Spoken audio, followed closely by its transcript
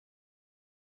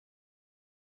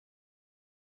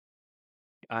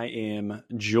I am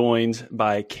joined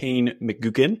by Kane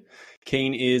McGukin.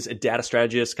 Kane is a data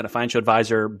strategist, kind of financial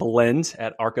advisor blend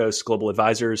at Arcos Global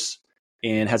Advisors,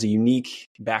 and has a unique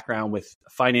background with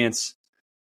finance,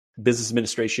 business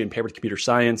administration, paper to computer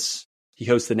science. He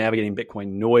hosts the Navigating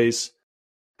Bitcoin Noise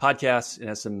podcast and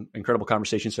has some incredible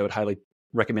conversations, so I would highly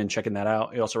recommend checking that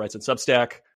out. He also writes on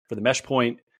Substack for the Mesh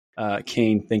Point.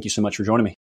 Kane, thank you so much for joining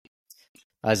me.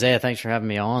 Isaiah, thanks for having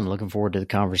me on. Looking forward to the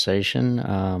conversation.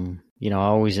 I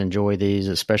always enjoy these,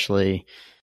 especially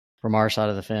from our side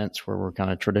of the fence where we're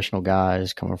kind of traditional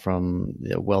guys coming from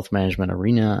the wealth management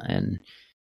arena and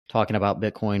talking about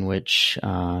Bitcoin, which,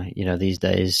 these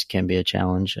days can be a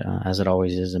challenge, as it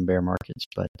always is in bear markets.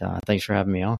 But thanks for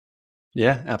having me on.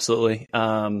 Yeah, absolutely.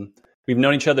 We've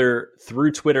known each other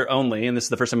through Twitter only, and this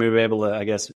is the first time we've been able to, I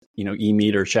guess,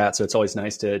 e-meet or chat. So it's always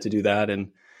nice to do that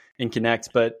and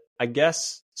connect. But I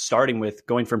guess starting with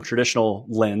going from traditional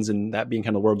lens and that being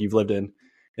kind of the world you've lived in,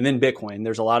 and then Bitcoin,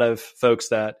 there's a lot of folks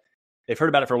that they've heard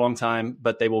about it for a long time,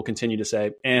 but they will continue to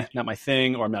say, not my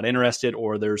thing, or I'm not interested,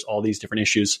 or there's all these different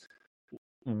issues.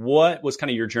 What was kind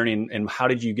of your journey, and how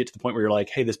did you get to the point where you're like,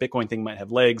 hey, this Bitcoin thing might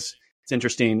have legs. It's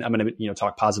interesting. I'm going to,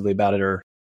 talk positively about it, or,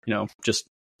 just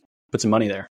put some money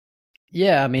there.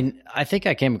 Yeah. I mean, I think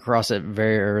I came across it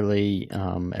very early.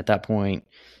 At that point,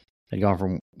 I'd gone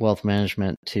from wealth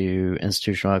management to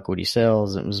institutional equity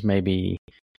sales. It was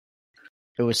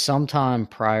sometime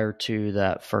prior to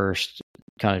that first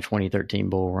kind of 2013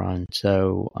 bull run.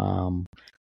 So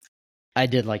I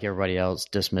did, like everybody else,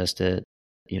 dismissed it,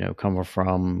 coming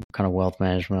from kind of wealth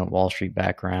management, Wall Street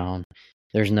background.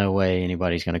 There's no way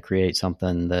anybody's going to create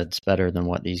something that's better than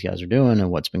what these guys are doing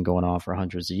and what's been going on for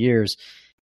hundreds of years.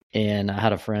 And I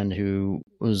had a friend who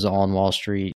was on Wall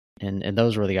Street, and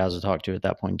those were the guys I talked to at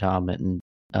that point in time. And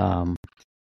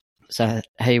said,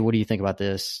 hey, what do you think about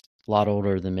this? A lot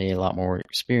older than me, a lot more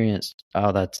experienced.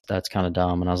 Oh, that's kind of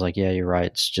dumb. And I was like, yeah, you're right.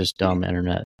 It's just dumb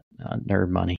internet nerd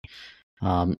money.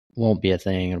 Won't be a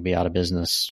thing. It'll be out of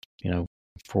business,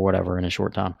 for whatever in a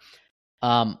short time.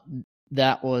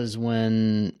 That was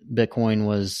when Bitcoin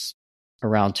was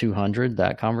around 200,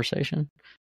 that conversation.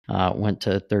 Went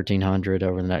to 1,300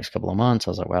 over the next couple of months.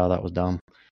 I was like, wow, that was dumb.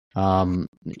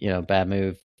 Bad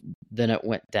move. Then it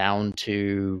went down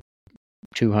to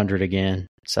 200 again,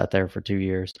 sat there for 2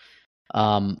 years.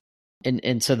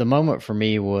 And so the moment for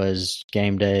me was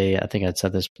game day. I think I'd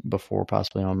said this before,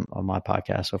 possibly on my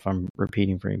podcast. So if I'm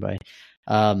repeating for anybody,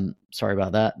 sorry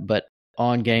about that. But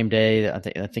on game day, I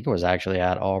think it was actually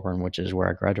at Auburn, which is where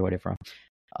I graduated from.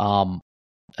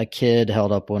 A kid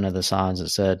held up one of the signs that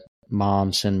said,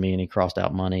 "Mom, send me," and he crossed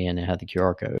out money, and it had the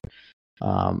QR code,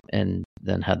 and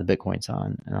then had the Bitcoin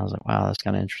sign. And I was like, wow, that's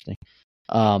kind of interesting.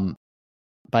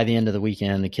 By the end of the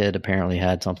weekend, the kid apparently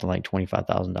had something like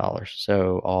 $25,000.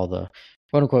 So all the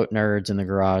quote unquote nerds in the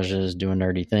garages doing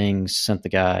nerdy things sent the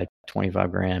guy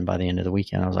 25 grand by the end of the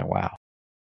weekend. I was like, wow,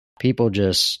 people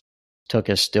just took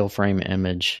a still frame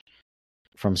image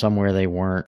from somewhere they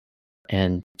weren't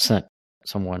and sent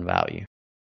someone value.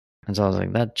 And so I was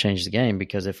like, that changed the game,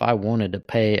 because if I wanted to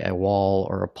pay a wall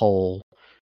or a pole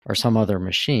or some other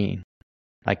machine,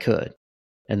 I could.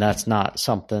 And that's not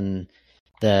something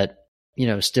that,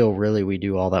 still really we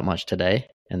do all that much today.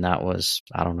 And that was,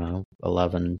 I don't know,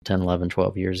 10, 11,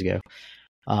 12 years ago.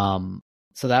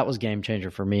 So that was game changer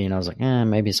for me. And I was like,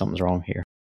 maybe something's wrong here.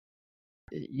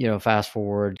 Fast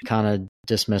forward, kind of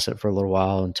dismiss it for a little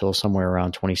while until somewhere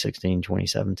around 2016,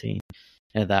 2017.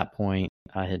 And at that point,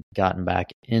 I had gotten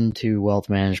back into wealth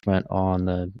management on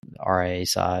the RIA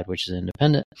side, which is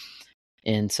independent.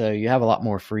 And so you have a lot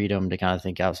more freedom to kind of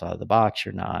think outside of the box.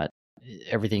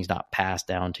 Everything's not passed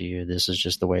down to you. This is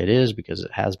just the way it is because it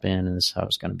has been, and this is how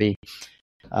it's going to be.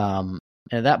 And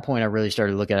at that point, I really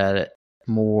started looking at it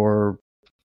more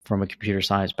from a computer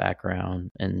science background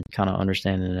and kind of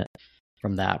understanding it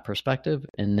from that perspective.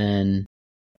 And then,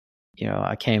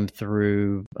 I came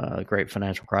through a great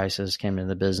financial crisis, came into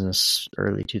the business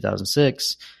early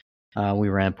 2006. We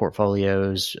ran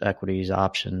portfolios, equities,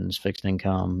 options, fixed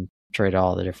income, traded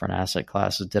all the different asset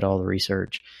classes, did all the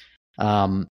research.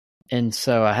 And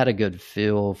so I had a good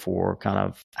feel for kind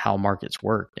of how markets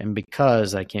worked. And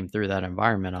because I came through that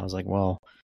environment, I was like, well,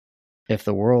 if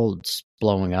the world's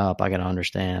blowing up, I got to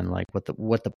understand like what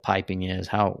the piping is,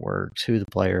 how it works, who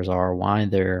the players are, why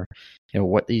they're,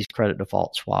 what these credit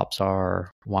default swaps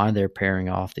are, why they're pairing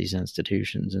off these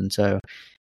institutions. And so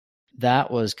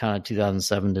that was kind of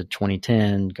 2007 to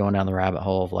 2010, going down the rabbit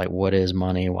hole of like, what is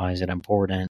money? Why is it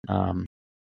important? And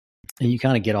you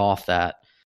kind of get off that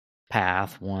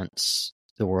path once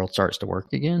the world starts to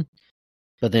work again.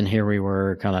 But then here we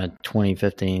were kind of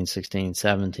 2015, 16,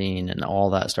 17, and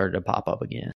all that started to pop up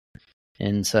again.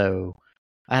 And so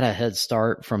I had a head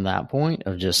start from that point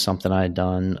of just something I had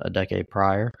done a decade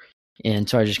prior. And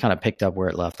so I just kind of picked up where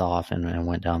it left off and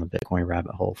went down the Bitcoin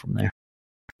rabbit hole from there.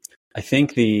 I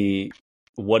think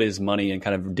what is money and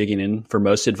kind of digging in for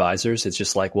most advisors, it's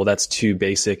just like, well, that's too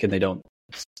basic and they don't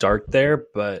start there.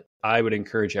 But I would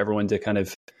encourage everyone to kind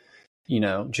of,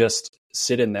 just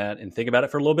sit in that and think about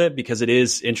it for a little bit, because it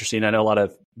is interesting. I know a lot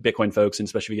of Bitcoin folks, and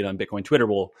especially if you get on Bitcoin Twitter,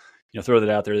 will, throw that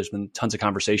out there. There's been tons of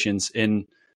conversations, and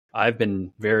I've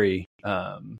been very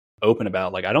open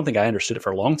about, like, I don't think I understood it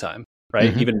for a long time,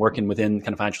 right? Even working within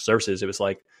kind of financial services, it was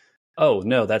like, oh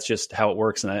no, that's just how it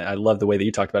works. And I love the way that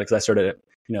you talked about it, because I started at,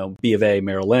 B of A,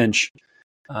 Merrill Lynch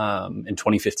in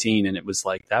 2015. And it was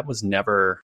like, that was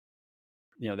never,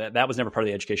 that was never part of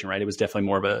the education, right? It was definitely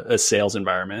more of a sales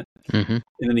environment. And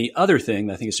then the other thing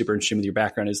that I think is super interesting with your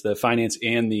background is the finance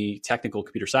and the technical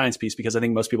computer science piece, because I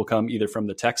think most people come either from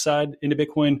the tech side into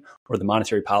Bitcoin or the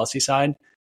monetary policy side.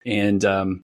 And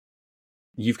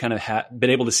you've kind of been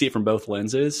able to see it from both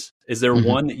lenses. Is there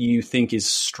one that you think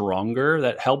is stronger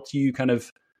that helped you kind of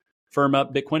firm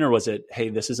up Bitcoin, or was it, hey,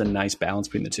 this is a nice balance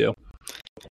between the two?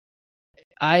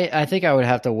 I think I would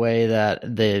have to weigh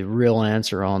the real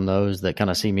answer on those that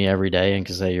kind of see me every day and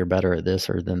can say you're better at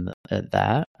this or than at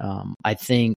that. I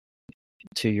think,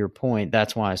 to your point,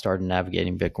 that's why I started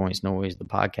Navigating Bitcoin's Noise, the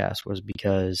podcast, was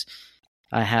because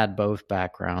I had both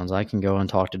backgrounds. I can go and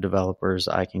talk to developers.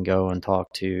 I can go and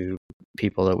talk to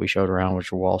people that we showed around,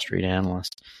 which were Wall Street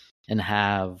analysts, and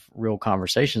have real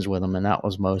conversations with them. And that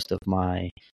was most of my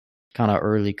kind of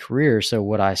early career. So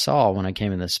what I saw when I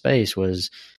came in this space was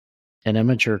an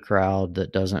immature crowd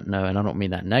that doesn't know, and I don't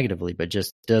mean that negatively, but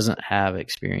just doesn't have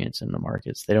experience in the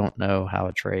markets. They don't know how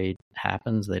a trade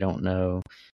happens. They don't know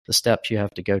the steps you have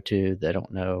to go to. They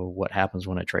don't know what happens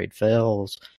when a trade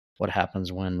fails, what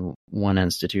happens when one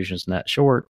institution's net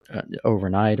short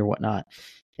overnight or whatnot.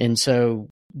 And so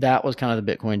that was kind of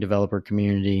the Bitcoin developer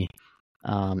community.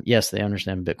 Yes, they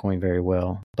understand Bitcoin very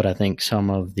well, but I think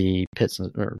some of the fits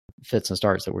and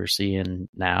starts that we're seeing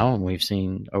now, and we've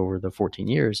seen over the 14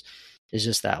 years, is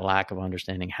just that lack of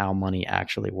understanding how money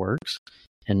actually works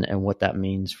and what that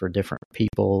means for different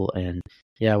people. And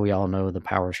yeah, we all know the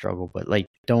power struggle, but like,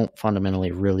 don't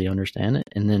fundamentally really understand it.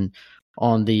 And then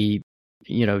on the,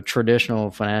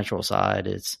 traditional financial side,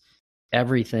 it's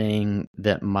everything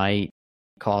that might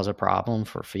cause a problem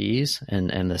for fees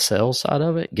and the sales side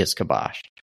of it gets kiboshed.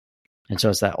 And so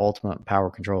it's that ultimate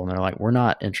power control. And they're like, we're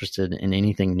not interested in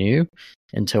anything new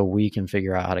until we can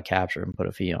figure out how to capture and put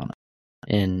a fee on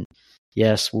it. And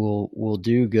yes, we'll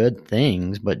do good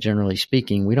things, but generally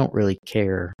speaking, we don't really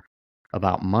care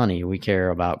about money. We care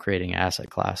about creating asset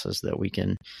classes that we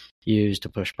can use to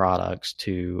push products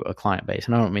to a client base.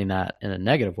 And I don't mean that in a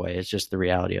negative way. It's just the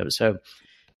reality of it. So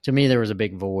to me, there was a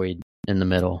big void in the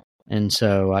middle. And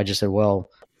so I just said, well,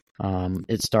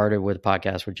 it started with a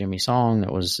podcast with Jimmy Song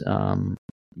that was,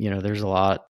 there's a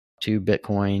lot to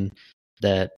Bitcoin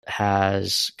that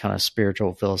has kind of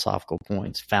spiritual, philosophical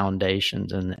points,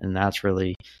 foundations. And that's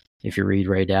really, if you read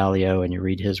Ray Dalio and you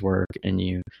read his work and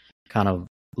you kind of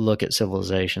look at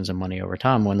civilizations and money over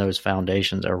time, when those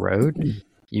foundations erode,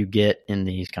 you get in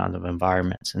these kinds of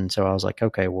environments. And so I was like,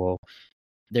 okay, well,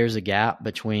 there's a gap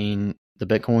between the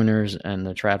Bitcoiners and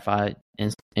the TradFi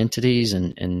entities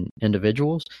and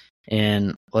individuals,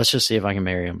 and let's just see if I can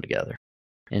marry them together.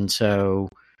 And so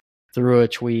through a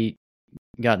tweet,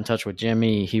 got in touch with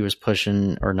Jimmy. He was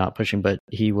pushing, or not pushing, but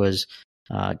he was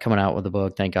coming out with a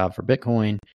book, Thank God for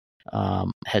Bitcoin.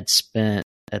 Had spent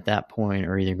at that point,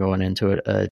 or either going into it,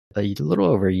 a little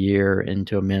over a year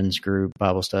into a men's group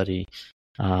Bible study.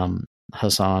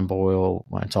 Hassan Boyle,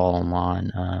 it's all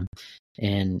online.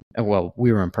 And well,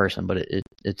 we were in person, but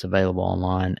it's available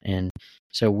online. And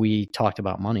so we talked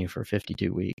about money for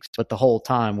 52 weeks, but the whole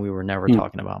time we were never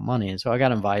talking about money. And so I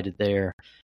got invited there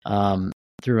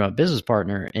through a business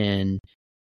partner, and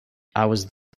I was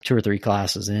 2 or 3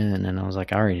 classes in, and I was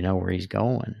like, I already know where he's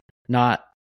going. Not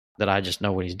that I just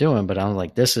know what he's doing, but I was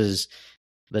like, this is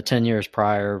the 10 years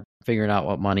prior, figuring out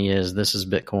what money is. This is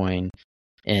Bitcoin.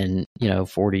 And,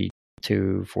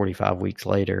 42, 45 weeks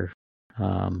later,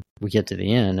 we get to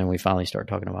the end and we finally start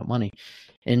talking about money.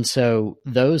 And so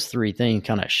those 3 things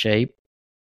kind of shape,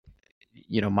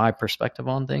 my perspective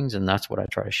on things. And that's what I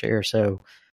try to share. So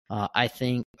I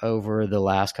think over the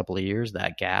last couple of years,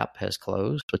 that gap has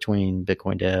closed between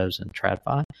Bitcoin devs and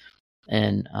TradFi.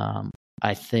 And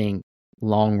I think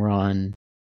long run,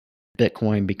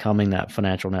 Bitcoin becoming that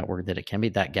financial network that it can be,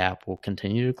 that gap will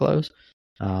continue to close.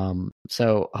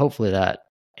 So hopefully that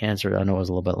answered, I know it was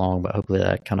a little bit long, but hopefully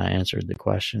that kind of answered the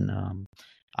question.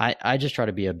 I just try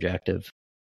to be objective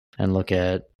and look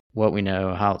at what we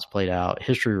know, how it's played out.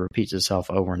 History repeats itself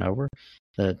over and over.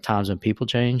 The times when people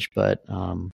change, but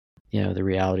the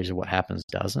realities of what happens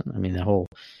doesn't. I mean, the whole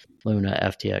Luna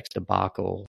FTX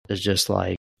debacle is just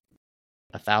like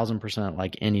 1,000%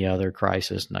 like any other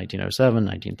crisis. 1907,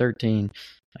 1913,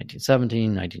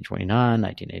 1917, 1929,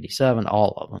 1987,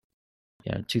 all of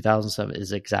them. 2007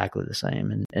 is exactly the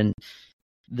same. And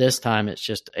this time it's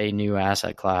just a new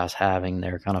asset class having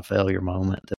their kind of failure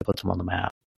moment that puts them on the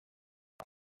map.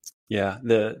 Yeah,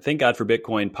 the Thank God for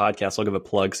Bitcoin podcast, I'll give a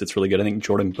plug because it's really good. I think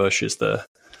Jordan Bush is the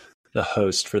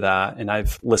host for that, and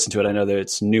I've listened to it. I know that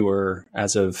it's newer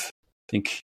as of, I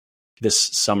think, this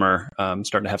summer,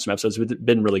 starting to have some episodes. It's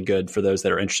been really good for those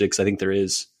that are interested, because I think there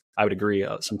is, I would agree,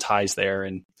 some ties there.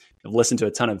 And I've listened to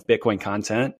a ton of Bitcoin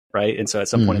content, right? And so at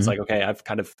some point it's like, okay, I've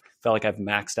kind of felt like I've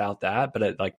maxed out that,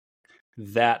 but like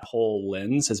that whole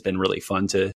lens has been really fun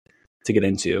to get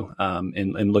into,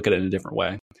 and look at it in a different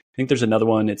way. I think there's another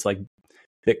one. It's like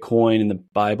Bitcoin in the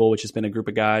Bible, which has been a group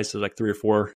of guys. So like 3 or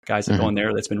 4 guys that go on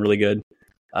there. That's been really good.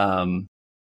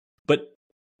 But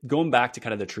going back to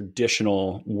kind of the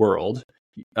traditional world,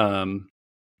 and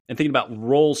thinking about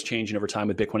roles changing over time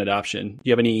with Bitcoin adoption, do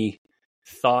you have any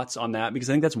thoughts on that? Because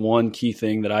I think that's one key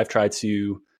thing that I've tried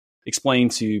to explain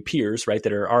to peers, right,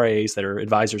 that are RAs, that are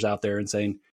advisors out there, and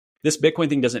saying, this Bitcoin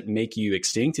thing doesn't make you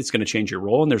extinct. It's going to change your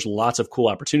role. And there's lots of cool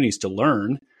opportunities to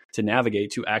learn, to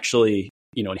navigate, to actually,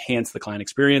 enhance the client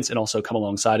experience, and also come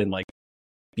alongside and like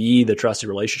be the trusted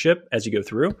relationship as you go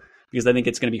through. Because I think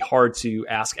it's going to be hard to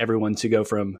ask everyone to go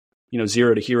from,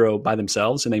 0 to hero by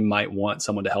themselves, and they might want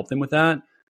someone to help them with that.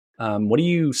 What do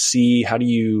you see? How do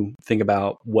you think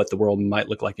about what the world might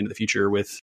look like into the future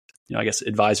with, I guess,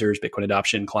 advisors, Bitcoin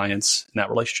adoption, clients, and that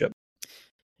relationship?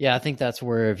 Yeah, I think that's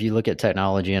where, if you look at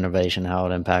technology innovation, how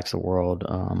it impacts the world.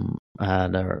 I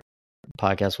had a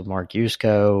podcast with Mark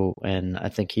Yusko, and I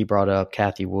think he brought up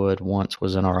Kathy Wood once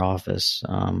was in our office.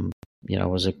 It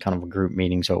was a kind of a group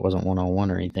meeting, so it wasn't one-on-one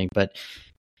or anything. But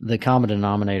the common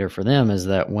denominator for them is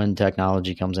that when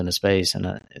technology comes into space,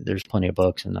 and there's plenty of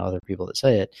books and other people that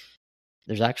say it,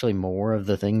 there's actually more of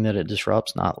the thing that it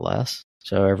disrupts, not less.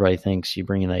 So everybody thinks you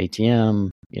bring in the ATM,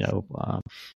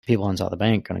 people inside the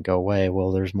bank are going to go away.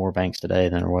 Well, there's more banks today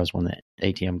than there was when the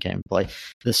ATM came into play.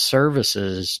 The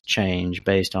services change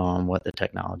based on what the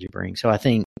technology brings. So I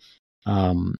think,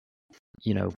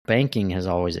 banking has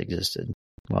always existed,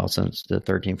 well, since the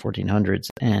 1400s,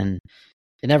 and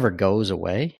it never goes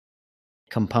away.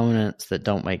 Components that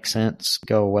don't make sense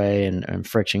go away, and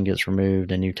friction gets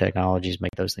removed, and new technologies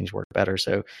make those things work better.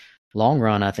 So long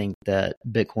run, I think that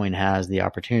Bitcoin has the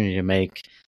opportunity to make,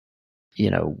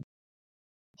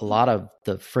 a lot of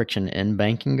the friction in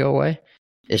banking go away.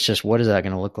 It's just, what is that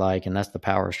going to look like? And that's the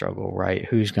power struggle, right?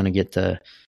 Who's going to get to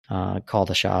call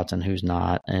the shots and who's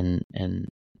not, and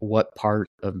what part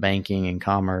of banking and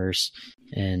commerce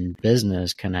and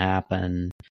business can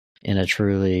happen in a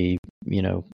truly,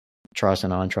 trust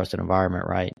and untrusted environment,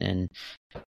 right? And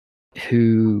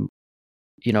who,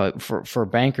 for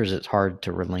bankers, it's hard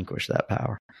to relinquish that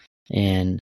power.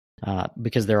 And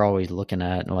because they're always looking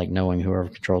at, like, knowing whoever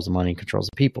controls the money controls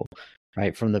the people,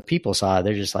 right? From the people side,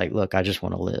 they're just like, look, I just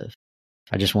want to live.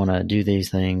 I just want to do these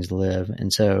things, live.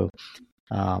 And so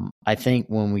I think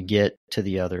when we get to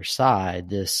the other side,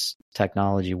 this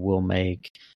technology will make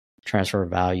transfer of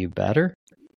value better.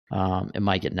 It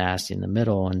might get nasty in the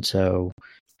middle. And so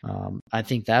I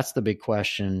think that's the big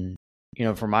question.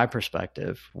 From my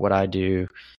perspective, what I do,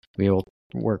 we will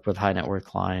work with high net worth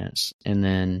clients, and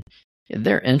then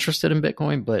they're interested in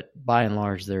Bitcoin, but by and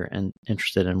large, they're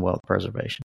interested in wealth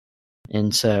preservation.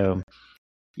 And so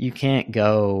you can't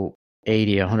go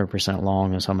 80, 100%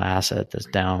 long in some asset that's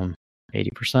down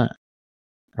 80%,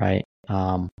 right?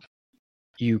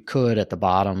 You could at the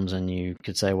bottoms, and you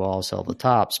could say, well, I'll sell the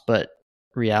tops, but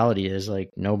reality is, like,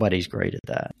 nobody's great at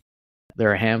that. There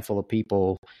are a handful of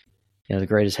people, the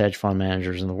greatest hedge fund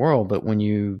managers in the world, but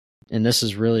and this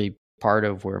is really part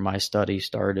of where my study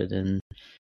started in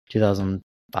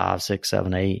 2005, 6,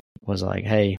 7, 8, was like,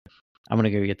 hey, I'm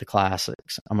going to go get the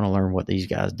classics. I'm going to learn what these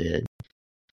guys did.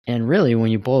 And really,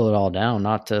 when you boil it all down,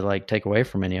 not to like take away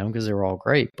from any of them, because they were all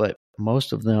great, but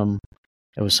most of them,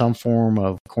 it was some form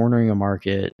of cornering a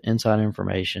market, inside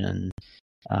information.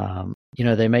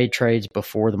 They made trades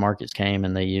before the markets came,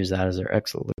 and they used that as their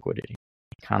exit liquidity,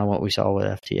 kind of what we saw with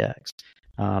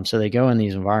FTX. So they go in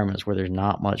these environments where there's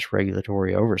not much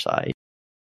regulatory oversight.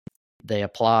 They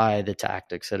apply the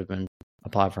tactics that have been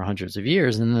applied for hundreds of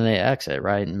years, and then they exit,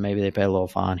 right? And maybe they pay a little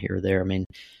fine here or there. I mean,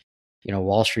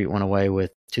 Wall Street went away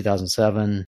with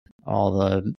 2007, all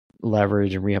the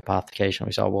leverage and rehypothecation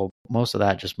we saw. Well, most of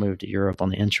that just moved to Europe on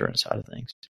the insurance side of things,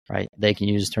 right? They can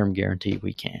use the term guarantee,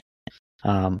 we can't.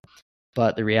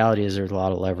 But the reality is there's a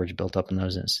lot of leverage built up in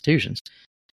those institutions.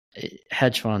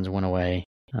 Hedge funds went away.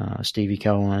 Stevie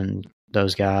Cohen,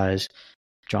 those guys,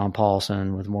 John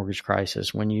Paulson with mortgage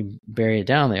crisis. When you bury it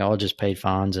down, they all just paid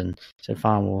fines and said,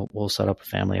 fine, we'll set up a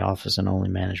family office and only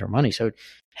manage our money. So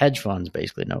hedge funds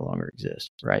basically no longer exist,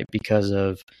 right? Because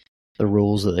of the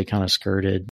rules that they kind of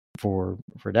skirted for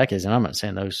decades. And I'm not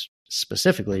saying those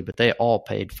specifically, but they all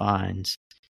paid fines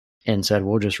and said,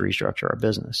 we'll just restructure our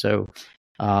business. So,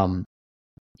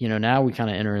 now we kind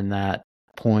of enter in that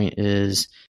point is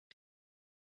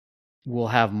we'll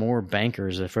have more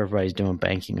bankers if everybody's doing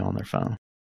banking on their phone,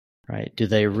 right? Do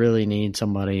they really need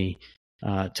somebody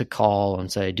to call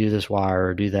and say, do this wire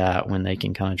or do that when they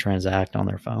can kind of transact on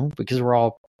their phone? Because we're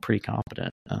all pretty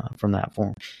competent from that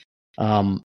form.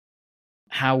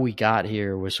 How we got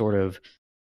here was sort of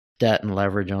debt and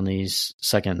leverage on these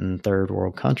second and third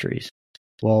world countries.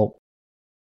 Well,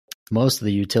 most of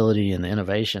the utility and the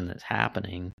innovation that's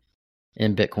happening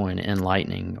in Bitcoin and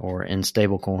Lightning or in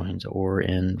stable coins or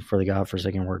in, for the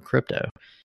godforsaken word, crypto,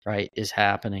 right, is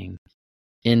happening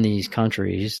in these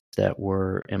countries that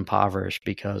were impoverished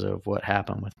because of what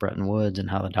happened with Bretton Woods and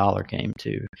how the dollar came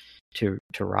to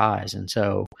rise. And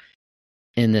so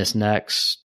in this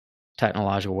next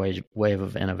technological wave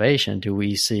of innovation, do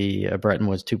we see a Bretton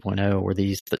Woods 2.0 where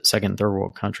these second and third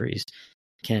world countries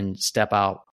can step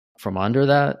out from under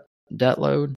that debt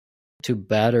load to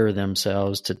better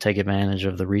themselves, to take advantage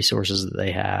of the resources that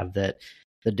they have that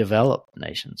the developed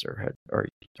nations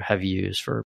have used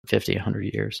for 50,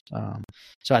 100 years.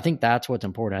 So I think that's what's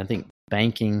important. I think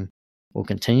banking will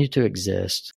continue to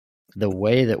exist. The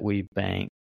way that we bank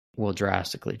will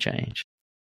drastically change.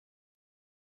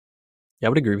 Yeah, I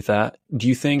would agree with that. Do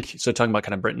you think, so talking about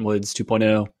kind of Bretton Woods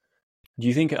 2.0, do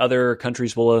you think other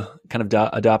countries will kind of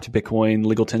adopt Bitcoin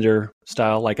legal tender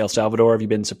style like El Salvador? Have you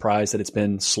been surprised that it's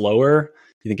been slower?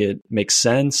 Do you think it makes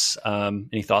sense?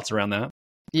 Any thoughts around that?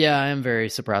 Yeah, I am very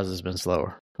surprised it's been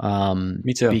slower.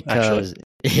 Me too, because, actually.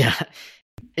 Yeah,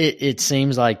 it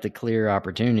seems like the clear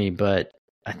opportunity, but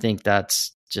I think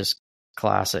that's just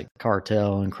classic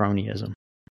cartel and cronyism.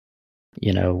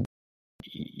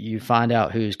 You find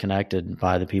out who's connected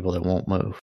by the people that won't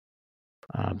move.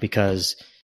 Because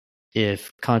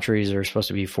if countries are supposed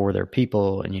to be for their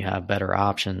people and you have better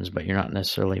options, but you're not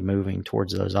necessarily moving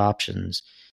towards those options,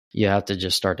 you have to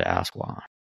just start to ask why.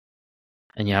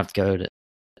 And you have to go to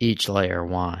each layer,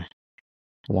 why,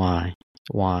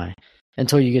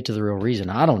 until you get to the real reason.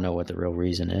 I don't know what the real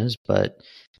reason is, but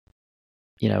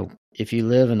if you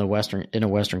live in a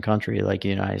Western country like the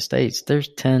United States, there's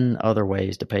 10 other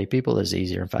ways to pay people that's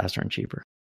easier and faster and cheaper.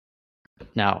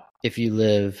 Now, if you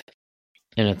live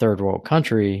in a third world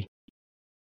country,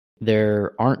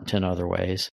 there aren't 10 other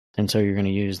ways. And so you're going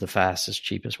to use the fastest,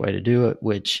 cheapest way to do it,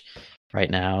 which right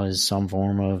now is some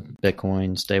form of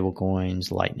Bitcoin, stable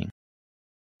coins, Lightning.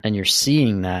 And you're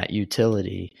seeing that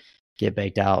utility get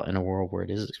baked out in a world where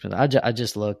it is expensive. I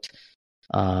just looked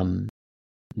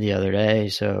the other day.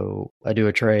 So I do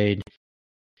a trade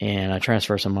and I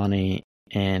transfer some money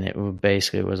and it was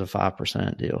a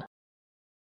 5% deal.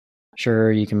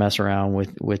 Sure, you can mess around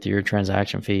with your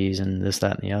transaction fees and this,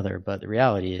 that, and the other, but the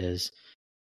reality is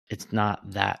it's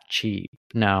not that cheap.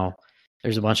 Now,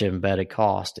 there's a bunch of embedded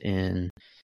cost in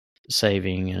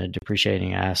saving in a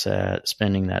depreciating asset,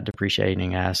 spending that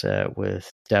depreciating asset with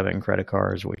debit and credit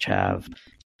cards, which have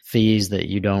fees that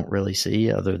you don't really see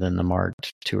other than the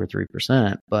marked 2 or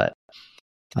 3%. But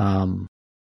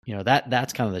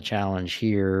that's kind of the challenge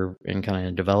here in kind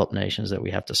of developed nations that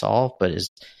we have to solve, but it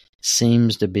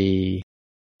seems to be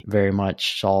very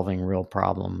much solving real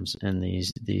problems in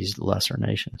these lesser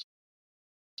nations.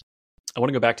 I want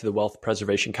to go back to the wealth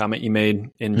preservation comment you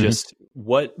made and just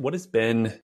what has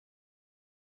been,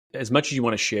 as much as you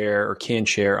want to share or can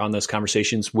share on those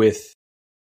conversations with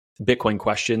Bitcoin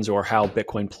questions or how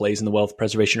Bitcoin plays in the wealth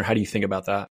preservation, or how do you think about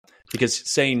that? Because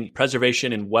saying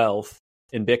preservation and wealth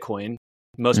in Bitcoin,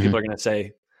 most people are going to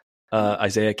say,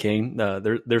 Isaiah Kane,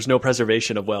 there's no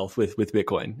preservation of wealth with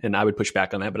Bitcoin. And I would push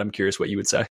back on that, but I'm curious what you would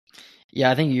say. Yeah,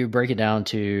 I think you break it down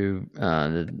to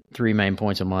the 3 main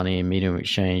points of money: medium of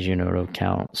exchange, unit of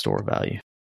account, store value.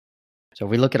 So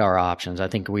if we look at our options, I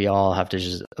think we all have to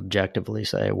just objectively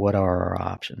say, what are our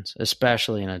options,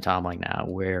 especially in a time like now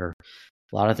where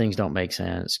a lot of things don't make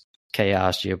sense.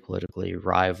 Chaos geopolitically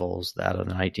rivals that of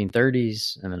the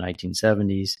 1930s and the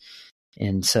 1970s.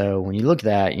 And so when you look at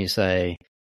that and you say,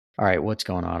 all right, what's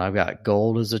going on? I've got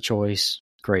gold as a choice,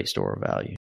 great store of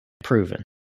value, proven,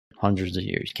 hundreds of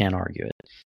years, can't argue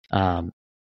it.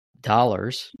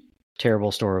 Dollars,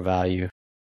 terrible store of value,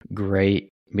 great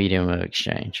medium of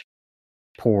exchange.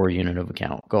 poor unit of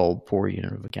account. Gold, poor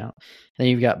unit of account. Then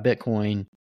you've got Bitcoin,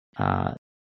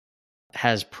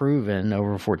 has proven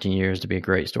over 14 years to be a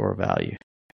great store of value.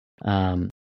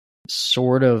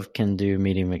 Sort of can do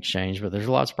medium exchange, but there's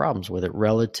lots of problems with it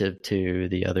relative to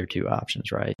the other two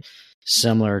options, right?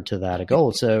 Similar to that of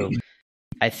gold. So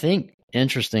I think,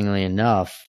 interestingly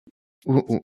enough,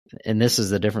 and this is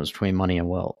the difference between money and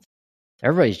wealth,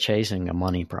 everybody's chasing a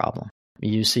money problem.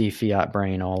 You see fiat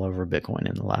brain all over Bitcoin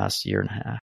in the last year and a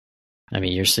half. I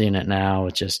mean, you're seeing it now.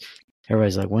 It's just,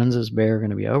 everybody's like, when's this bear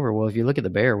going to be over? Well, if you look at the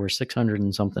bear, we're 600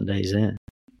 and something days in.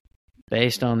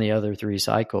 Based on the other 3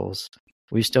 cycles,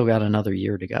 we've still got another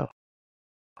year to go,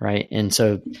 right? And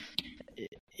so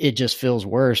it just feels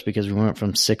worse because we went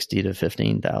from 60 to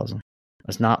 15,000.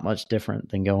 It's not much different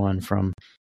than going from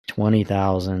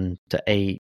 20,000 to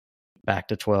 8, back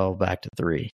to 12, back to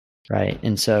 3, right?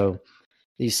 And so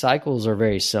these cycles are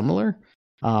very similar,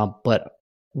 but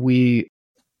we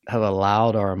have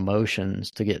allowed our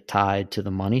emotions to get tied to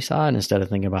the money side instead of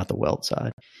thinking about the wealth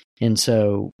side. And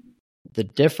so the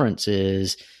difference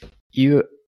is you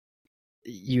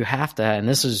have to, and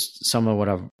this is some of what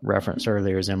I've referenced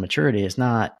earlier as immaturity. It's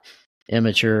not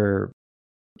immature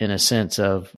in a sense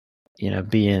of,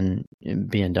 being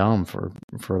dumb for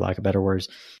lack of better words.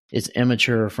 It's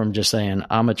immature from just saying,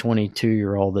 I'm a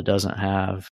 22-year-old that doesn't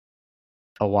have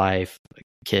a wife,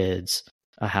 kids,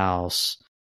 a house,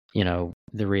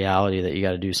 the reality that you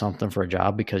got to do something for a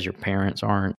job because your parents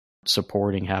aren't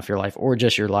supporting half your life, or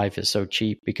just your life is so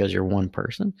cheap because you're one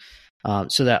person.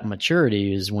 So that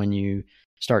maturity is when you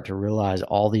start to realize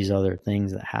all these other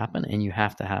things that happen, and you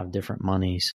have to have different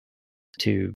monies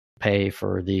to pay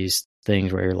for these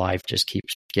things where your life just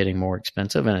keeps getting more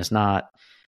expensive. And it's not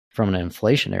from an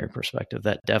inflationary perspective.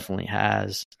 That definitely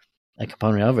has a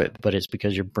component of it, but it's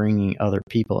because you're bringing other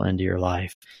people into your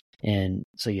life. And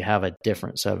so you have a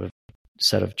different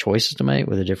set of choices to make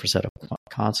with a different set of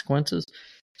consequences.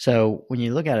 So when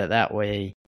you look at it that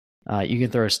way, you can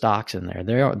throw stocks in there.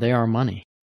 They are money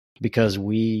because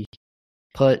we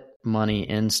put money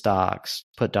in stocks,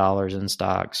 put dollars in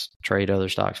stocks, trade other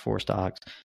stocks for stocks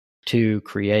to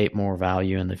create more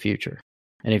value in the future.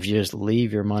 And if you just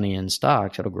leave your money in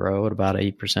stocks, it'll grow at about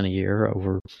 8% a year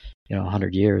over,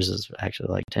 100 years is actually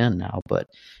like 10 now. But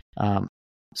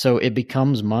so it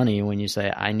becomes money when you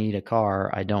say, I need a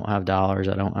car. I don't have dollars.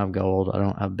 I don't have gold. I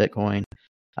don't have Bitcoin.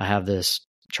 I have this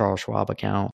Charles Schwab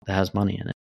account that has money in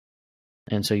it.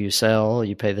 And so you sell,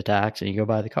 you pay the tax, and you go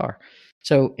buy the car.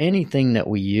 So anything that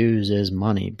we use is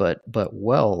money, but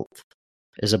wealth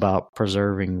is about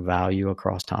preserving value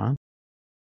across time.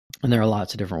 And there are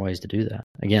lots of different ways to do that.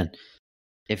 Again,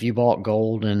 if you bought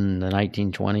gold in the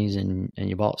 1920s and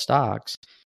you bought stocks,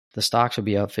 the stocks would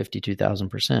be up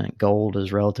 52,000%. Gold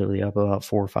is relatively up about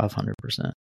 400 or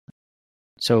 500%.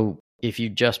 So if you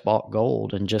just bought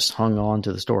gold and just hung on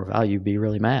to the store value, you'd be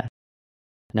really mad.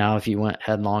 Now, if you went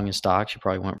headlong in stocks, you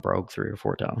probably went broke 3 or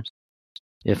 4 times,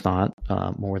 if not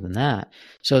more than that.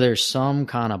 So there's some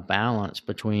kind of balance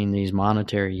between these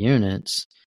monetary units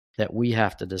that we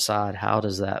have to decide, how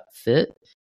does that fit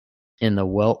in the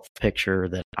wealth picture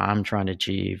that I'm trying to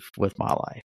achieve with my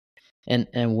life?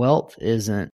 And wealth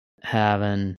isn't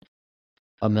having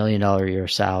 $1 million a year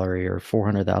salary or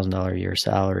 $400,000 a year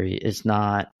salary. It's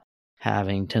not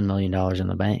having $10 million in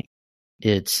the bank.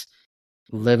 It's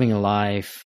living a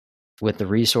life with the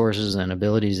resources and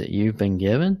abilities that you've been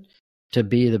given to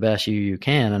be the best you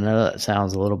can. I know that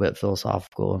sounds a little bit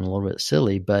philosophical and a little bit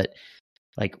silly, but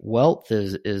like wealth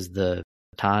is the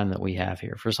time that we have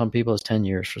here. For some people it's 10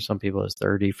 years, for some people it's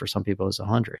 30, for some people it's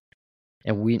 100.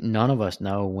 And none of us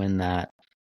know when that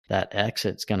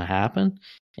exit's going to happen.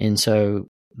 And so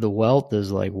the wealth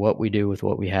is like what we do with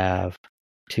what we have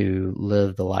to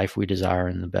live the life we desire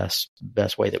in the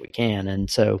best way that we can. And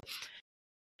so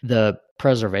the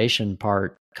preservation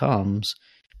part comes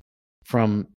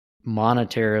from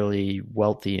monetarily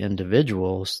wealthy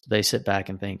individuals. They sit back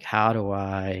and think, how do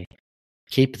I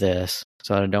keep this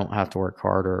so that I don't have to work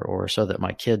harder, or so that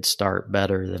my kids start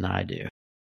better than I do,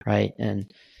 right?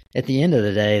 And at the end of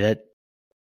the day, that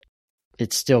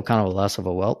it's still kind of less of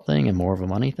a wealth thing and more of a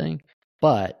money thing.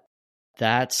 But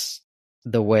that's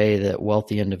the way that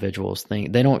wealthy individuals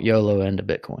think. They don't YOLO into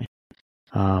Bitcoin.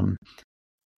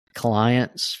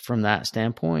 Clients from that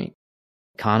standpoint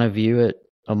kind of view it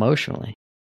emotionally.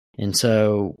 And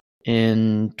so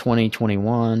in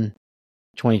 2021,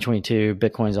 2022,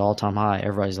 Bitcoin's all-time high.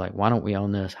 Everybody's like, why don't we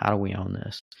own this? How do we own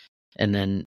this? And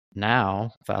then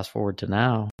now, fast forward to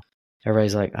now,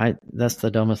 everybody's like, that's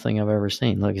the dumbest thing I've ever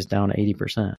seen. Look, it's down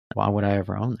 80%. Why would I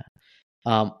ever own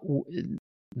that?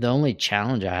 the only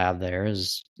challenge I have there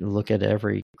is look at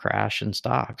every crash in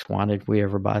stocks. Why did we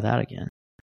ever buy that again?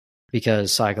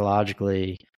 Because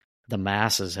psychologically, the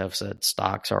masses have said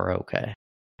stocks are okay.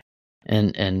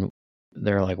 And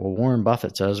they're like, well, Warren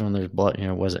Buffett says when there's blood,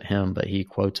 it wasn't him, but he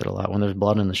quotes it a lot. When there's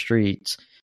blood in the streets,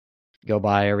 go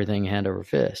buy everything hand over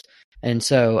fist. And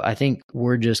so I think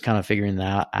we're just kind of figuring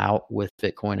that out with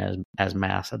Bitcoin as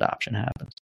mass adoption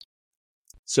happens.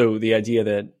 So the idea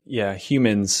that,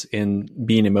 humans in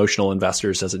being emotional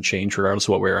investors doesn't change regardless of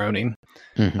what we're owning.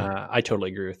 Mm-hmm. I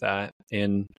totally agree with that.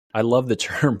 And I love the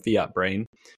term fiat brain.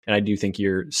 And I do think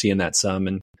you're seeing that some.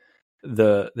 And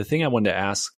the thing I wanted to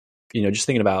ask, just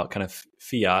thinking about kind of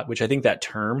fiat, which I think that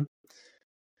term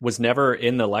was never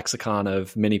in the lexicon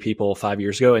of many people 5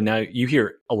 years ago. And now you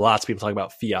hear lots of people talk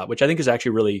about fiat, which I think is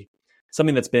actually really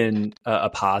something that's been a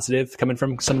positive coming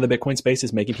from some of the Bitcoin space,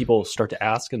 is making people start to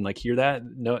ask and hear that.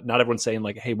 No, not everyone's saying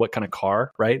hey, what kind of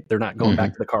car, right? They're not going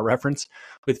back to the car reference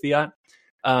with fiat.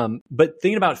 But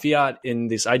thinking about fiat in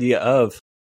this idea of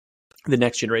the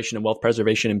next generation and wealth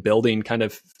preservation and building kind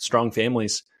of strong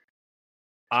families,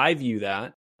 I view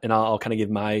that, and I'll kind of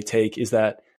give my take, is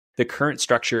that the current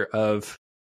structure of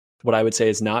what I would say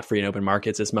is not free and open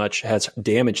markets as much has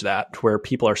damaged that, where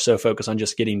people are so focused on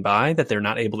just getting by that they're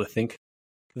not able to think.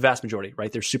 The vast majority,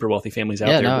 right? There's super wealthy families out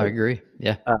there. Yeah, no, I agree.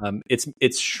 Yeah.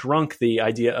 It's shrunk the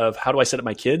idea of how do I set up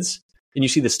my kids? And you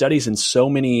see the studies in so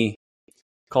many,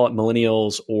 call it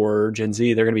millennials or Gen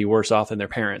Z, they're going to be worse off than their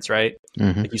parents, right?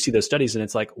 Mm-hmm. You see those studies and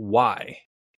it's why?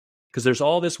 Because there's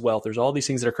all this wealth, there's all these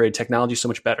things that are created, technology is so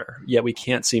much better, yet we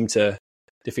can't seem to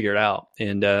figure it out.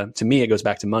 And to me, it goes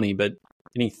back to money. But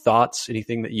any thoughts,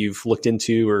 anything that you've looked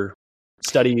into or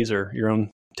studies or your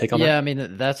own take on that? Yeah, I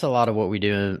mean, that's a lot of what we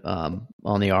do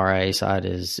on the RIA side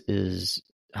is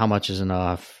how much is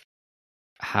enough?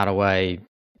 How do I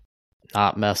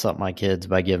not mess up my kids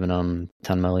by giving them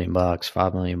 $10 million,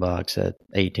 $5 million at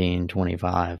 18,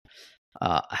 25?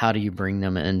 How do you bring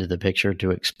them into the picture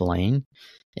to explain?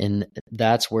 And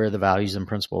that's where the values and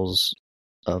principles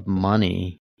of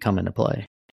money come into play,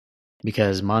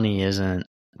 because money isn't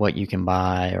what you can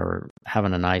buy or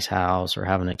having a nice house or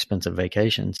having expensive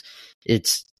vacations.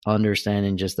 It's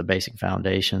understanding just the basic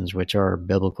foundations, which are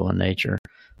biblical in nature.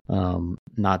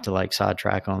 Not to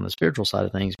sidetrack on the spiritual side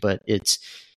of things, but it's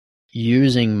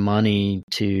using money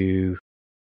to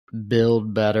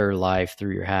build better life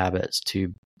through your habits,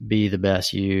 to be the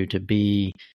best you, to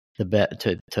be the best,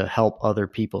 to help other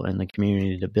people in the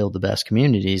community, to build the best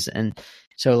communities. And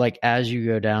so as you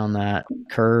go down that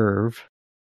curve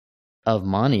of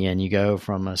money and you go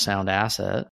from a sound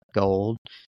asset, gold,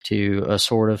 to a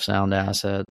sort of sound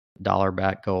asset,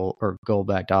 dollar-backed gold or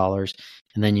gold-backed dollars,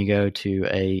 and then you go to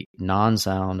a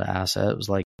non-sound asset, it was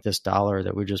like this dollar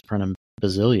that we just print a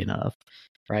bazillion of,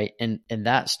 right? And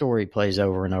that story plays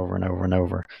over and over and over and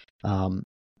over.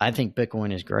 I think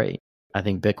Bitcoin is great. I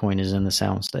think Bitcoin is in the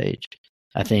sound stage.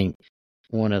 I think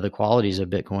one of the qualities of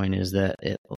Bitcoin is that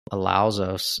it allows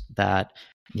us that,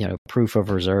 proof of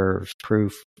reserves,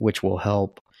 proof which will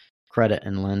help credit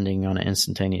and lending on an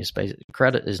instantaneous basis.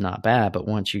 Credit is not bad, but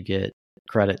once you get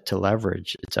credit to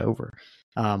leverage, it's over.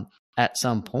 At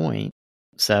some point,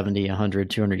 70, 100,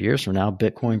 200 years from now,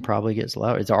 Bitcoin probably gets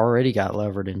levered. It's already got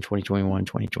levered in 2021,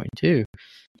 2022.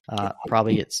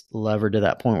 Probably gets levered to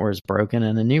that point where it's broken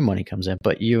and the new money comes in.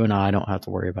 But you and I don't have to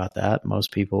worry about that.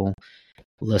 Most people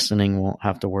listening won't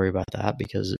have to worry about that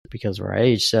because of our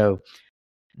age. So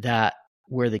that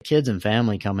where the kids and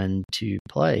family come into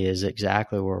play is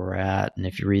exactly where we're at. And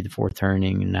if you read the fourth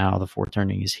turning, and now the fourth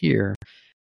turning is here,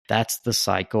 that's the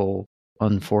cycle,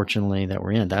 unfortunately, that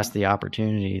we're in. That's the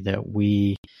opportunity that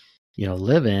we,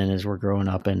 live in as we're growing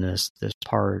up in this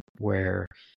part where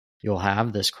you'll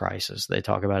have this crisis. They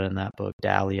talk about it in that book.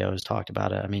 Dalio has talked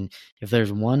about it. I mean, if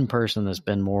there's one person that's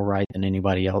been more right than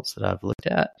anybody else that I've looked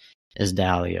at, is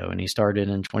Dalio. And he started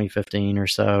in 2015 or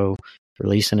so,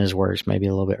 releasing his works, maybe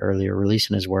a little bit earlier,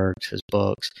 releasing his works, his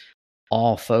books,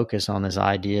 all focus on this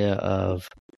idea of,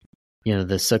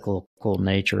 the cyclical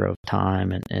nature of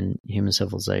time and human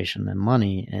civilization and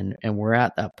money. And we're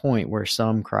at that point where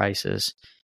some crisis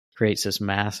creates this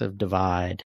massive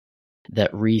divide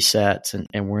that resets.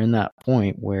 And we're in that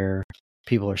point where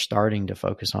people are starting to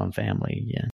focus on family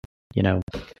again.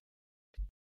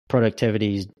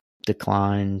 Productivity's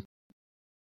declined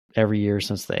every year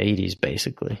since the 80s,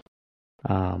 basically.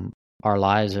 Our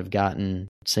lives have gotten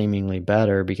seemingly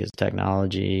better because of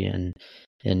technology and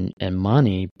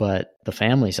money, but the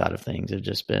family side of things have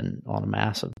just been on a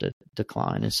massive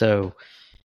decline. And so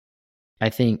I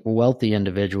think wealthy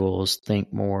individuals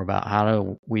think more about how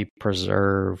do we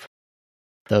preserve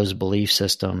those belief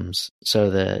systems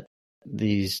so that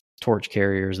these torch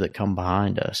carriers that come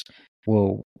behind us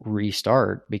will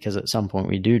restart, because at some point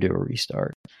we do a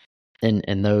restart.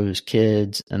 And those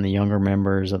kids and the younger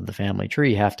members of the family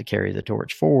tree have to carry the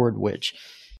torch forward, which,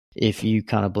 if you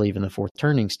kind of believe in the fourth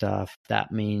turning stuff,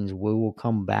 that means we will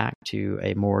come back to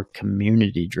a more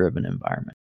community-driven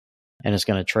environment. And it's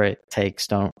going to take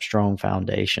strong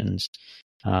foundations,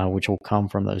 which will come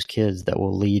from those kids, that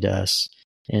will lead us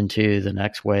into the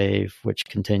next wave, which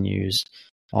continues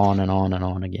on and on and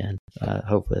on again.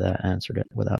 Hopefully that answered it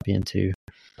without being too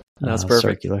That's perfect.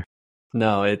 circular.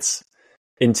 No,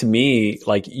 and to me,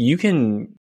 like, you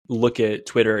can look at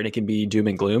Twitter and it can be doom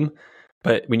and gloom,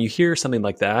 but when you hear something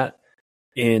like that,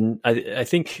 and I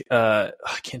think, I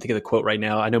can't think of the quote right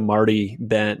now. I know Marty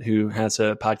Bent, who has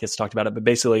a podcast, talked about it, but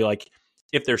basically, like,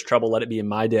 if there's trouble, let it be in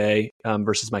my day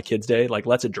versus my kid's day. Like,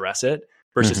 let's address it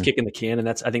versus kicking the can. And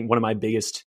that's, I think, one of my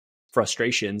biggest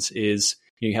frustrations is,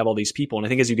 you have all these people. And I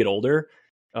think as you get older,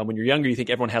 when you're younger, you think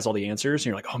everyone has all the answers. And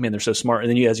you're like, oh man, they're so smart. And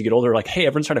then as you get older, like, hey,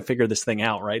 everyone's trying to figure this thing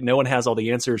out, right? No one has all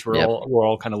the answers. We're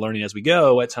all kind of learning as we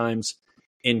go at times,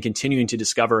 and continuing to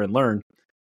discover and learn.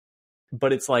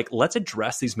 But it's like, let's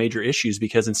address these major issues,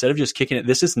 because instead of just kicking it,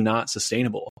 this is not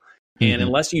sustainable. And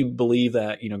unless you believe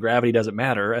that, gravity doesn't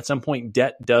matter, at some point,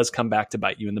 debt does come back to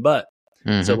bite you in the butt.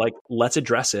 So like, let's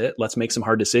address it. Let's make some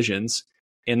hard decisions.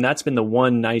 And that's been the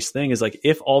one nice thing, is like,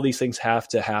 if all these things have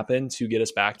to happen to get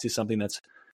us back to something that's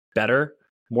better,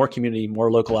 more community,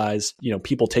 more localized,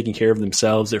 people taking care of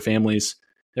themselves, their families,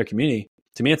 their community,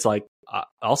 to me, it's like,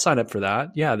 I'll sign up for that.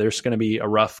 Yeah, there's going to be a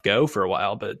rough go for a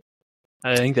while, but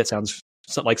I think that sounds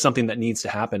like something that needs to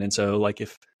happen. And so, like,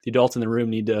 if the adults in the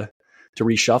room need to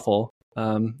reshuffle,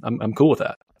 I'm cool with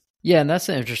that. Yeah, and that's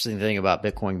the interesting thing about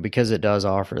Bitcoin, because it does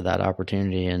offer that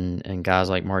opportunity, and guys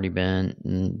like Marty Bent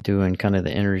and doing kind of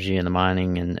the energy and the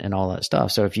mining and all that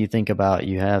stuff. So if you think about,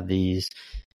 you have these,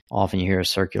 often you hear a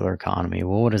circular economy.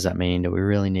 Well, what does that mean? Do we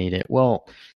really need it? Well,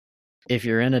 if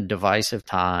you're in a divisive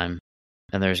time,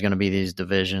 and there's going to be these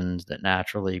divisions that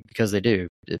naturally, because they do,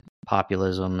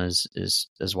 populism is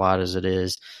as wide as it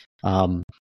is.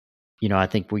 I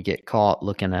think we get caught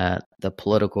looking at the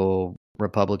political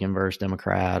Republican versus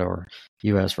Democrat, or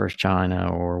U.S. versus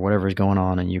China, or whatever is going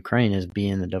on in Ukraine as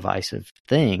being the divisive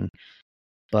thing.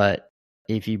 But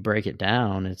if you break it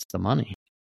down, it's the money.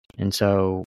 And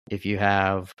so if you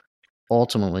have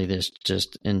ultimately this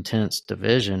just intense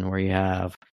division where you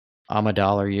have, I'm a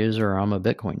dollar user, or I'm a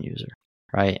Bitcoin user,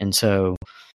 right? And so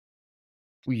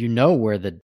where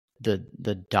the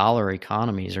dollar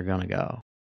economies are going to go.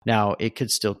 Now, it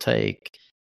could still take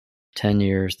 10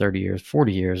 years, 30 years,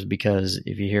 40 years, because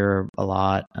if you hear a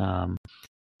lot of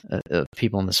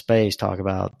people in the space talk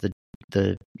about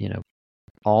the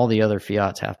all the other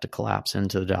fiats have to collapse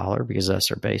into the dollar, because that's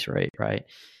their base rate, right?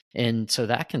 And so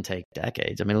that can take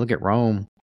decades. I mean, look at Rome.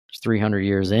 It's 300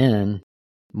 years in,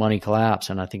 money collapsed,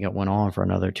 and I think it went on for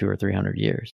another 200 or 300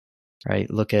 years, right?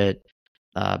 Look at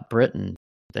Britain.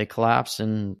 They collapsed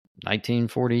in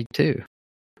 1942,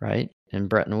 right? And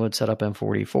Bretton Woods set up in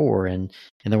 44, and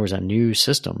there was a new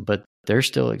system, but they're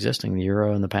still existing. The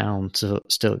euro and the pound still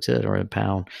exist, or the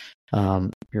pound,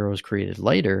 euro was created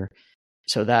later,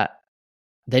 so that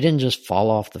they didn't just fall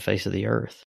off the face of the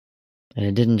earth, and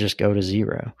it didn't just go to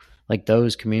zero. Like,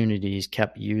 those communities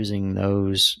kept using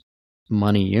those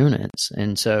money units,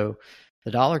 and so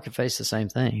the dollar could face the same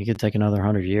thing. It could take another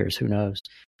 100 years, who knows?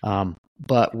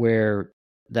 But where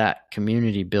that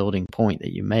community building point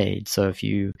that you made, so if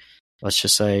you, let's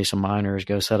just say some miners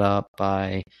go set up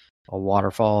by a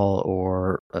waterfall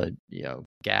or a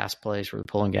gas place where they're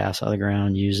pulling gas out of the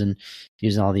ground, using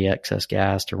all the excess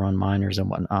gas to run miners and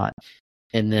whatnot.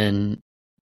 And then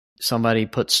somebody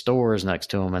puts stores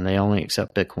next to them and they only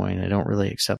accept Bitcoin. They don't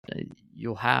really accept it.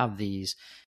 You'll have these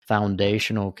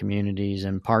foundational communities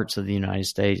in parts of the United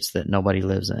States that nobody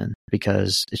lives in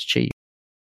because it's cheap.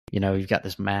 You've got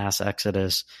this mass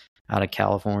exodus out of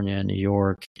California and New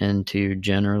York into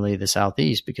generally the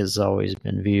Southeast, because it's always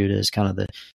been viewed as kind of the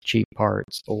cheap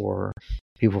parts, or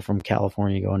people from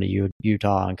California going to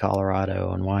Utah and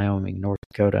Colorado and Wyoming, North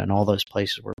Dakota, and all those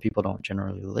places where people don't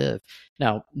generally live.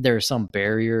 Now, there are some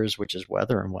barriers, which is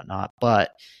weather and whatnot,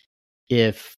 but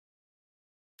if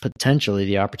potentially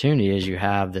the opportunity is you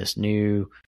have this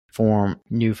newfound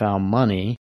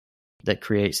money that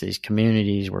creates these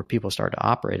communities where people start to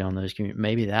operate on those communities,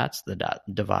 maybe that's the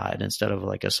divide, instead of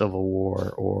like a civil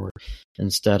war, or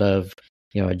instead of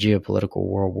a geopolitical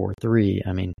World War III.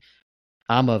 I mean,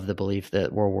 I'm of the belief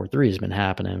that World War III has been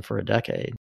happening for a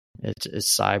decade.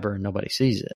 It's cyber and nobody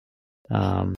sees it,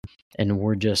 and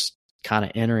we're just kind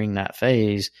of entering that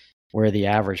phase. where the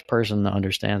average person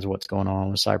understands what's going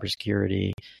on with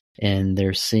cybersecurity, and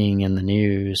they're seeing in the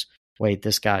news, wait,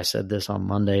 this guy said this on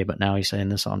Monday, but now he's saying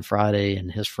this on Friday,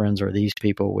 and his friends are these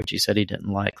people, which he said he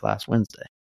didn't like last Wednesday,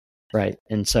 right?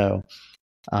 And so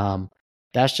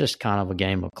that's just kind of a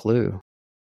game of Clue.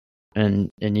 And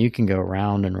you can go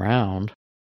round and round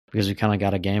because you kind of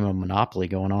got a game of Monopoly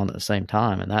going on at the same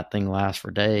time, and that thing lasts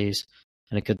for days,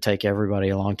 and it could take everybody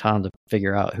a long time to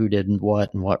figure out who did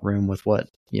what in what room with what,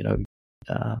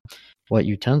 what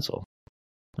utensil,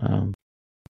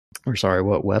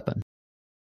 what weapon.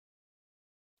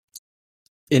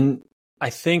 And I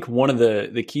think one of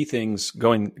the key things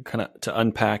going kind of to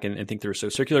unpack and think through, so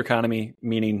circular economy,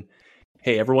 meaning,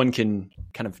 hey, everyone can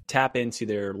kind of tap into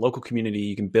their local community.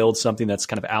 You can build something that's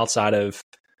kind of outside of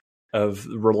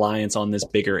reliance on this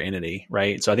bigger entity,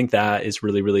 right? So I think that is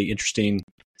really, really interesting,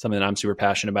 something that I'm super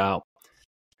passionate about.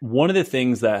 One of the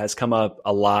things that has come up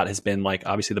a lot has been like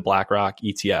obviously the BlackRock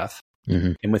ETF.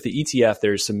 Mm-hmm. And with the ETF,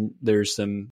 there's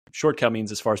some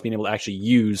shortcomings as far as being able to actually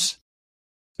use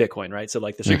Bitcoin, right? So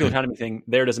like the circular economy thing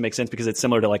there doesn't make sense because it's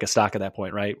similar to like a stock at that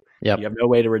point, right? Yep. You have no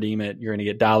way to redeem it. You're going to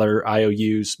get dollar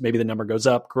IOUs. Maybe the number goes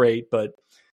up, great, but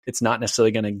it's not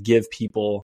necessarily going to give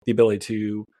people the ability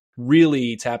to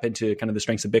really tap into kind of the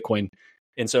strengths of Bitcoin.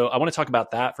 And so I want to talk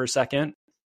about that for a second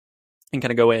and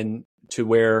kind of go into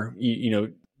where,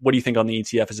 what do you think on the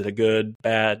ETF? Is it a good,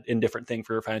 bad, indifferent thing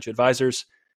for financial advisors?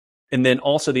 And then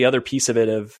also the other piece of it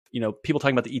of, people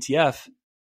talking about the ETF,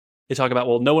 they talk about,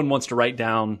 well, no one wants to write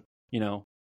down,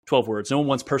 12 words. No one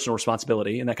wants personal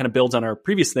responsibility. And that kind of builds on our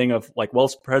previous thing of like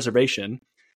wealth preservation.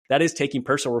 That is taking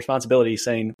personal responsibility,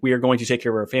 saying we are going to take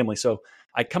care of our family. So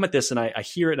I come at this and I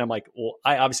hear it and I'm like, well,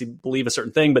 I obviously believe a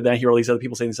certain thing, but then I hear all these other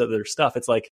people saying this other stuff. It's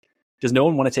like, does no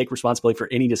one want to take responsibility for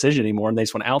any decision anymore? And they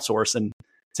just want to outsource. And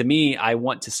to me, I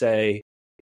want to say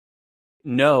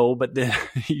no, but then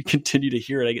you continue to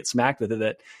hear it. I get smacked with it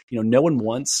that, no one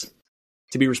wants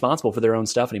to be responsible for their own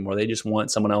stuff anymore. They just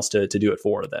want someone else to do it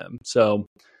for them. So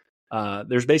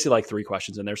there's basically like 3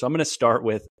 questions in there. So I'm going to start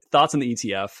with thoughts on the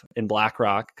ETF and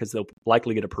BlackRock because they'll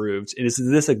likely get approved. Is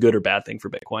this a good or bad thing for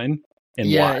Bitcoin,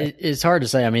 and why? It's hard to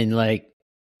say. I mean, like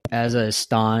as a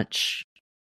staunch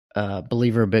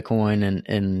believer of Bitcoin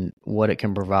and what it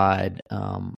can provide,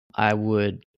 I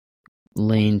would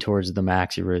lean towards the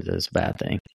maxi route as a bad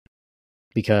thing,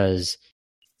 because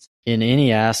in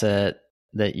any asset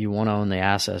that you want to own the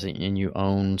assets and you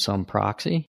own some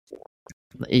proxy,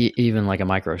 even like a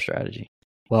MicroStrategy.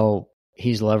 Well,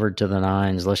 he's levered to the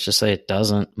nines. Let's just say it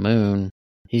doesn't moon.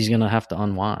 He's going to have to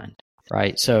unwind,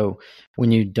 right? So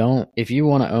if you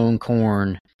want to own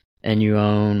corn and you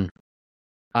own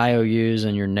IOUs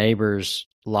and your neighbor's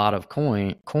lot of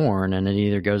corn and it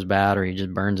either goes bad or he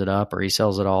just burns it up or he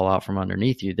sells it all out from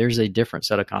underneath you, there's a different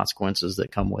set of consequences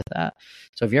that come with that.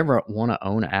 So if you ever want to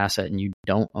own an asset and you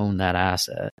don't own that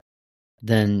asset,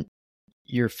 then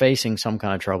you're facing some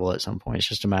kind of trouble at some point. It's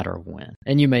just a matter of when.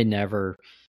 And you may never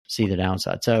see the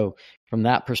downside. So from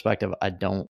that perspective, I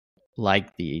don't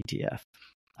like the ETF.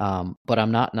 But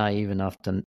I'm not naive enough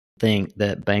to think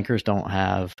that bankers don't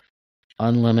have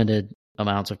unlimited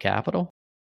amounts of capital,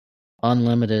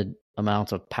 unlimited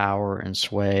amounts of power and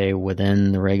sway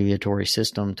within the regulatory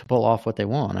system to pull off what they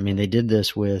want. I mean, they did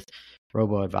this with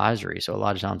robo-advisory. So a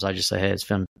lot of times I just say, hey, it's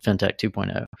FinTech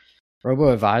 2.0.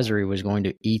 Robo-advisory was going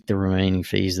to eat the remaining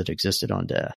fees that existed on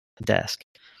desk.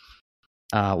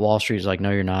 Wall Street was like,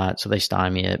 no, you're not. So they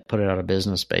stymie it, put it out of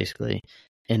business basically.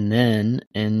 And then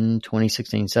in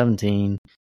 2016, 17,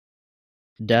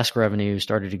 desk revenue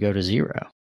started to go to zero.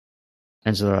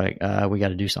 And so they're like, we got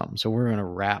to do something. So we're going to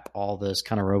wrap all this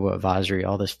kind of robo-advisory,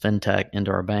 all this fintech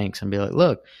into our banks and be like,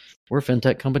 look, we're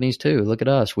fintech companies too. Look at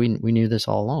us. We knew this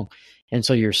all along. And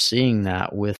so you're seeing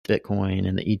that with Bitcoin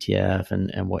and the ETF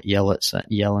and what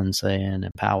Yellen's saying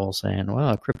and Powell saying,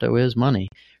 well, crypto is money,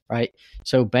 right?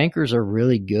 So bankers are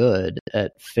really good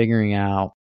at figuring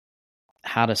out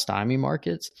how to stymie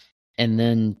markets and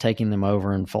then taking them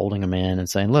over and folding them in and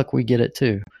saying, look, we get it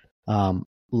too.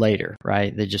 Later,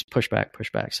 right? They just push back.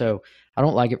 So I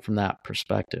don't like it from that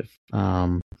perspective.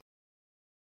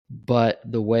 But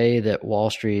the way that Wall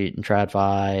Street and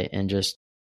TradFi and just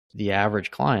the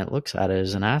average client looks at it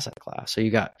as an asset class. So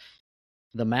you got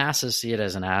the masses see it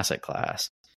as an asset class.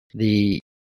 The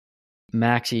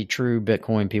maxi true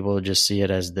Bitcoin people just see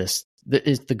it as it's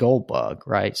the gold bug,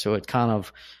 right? So it's kind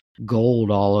of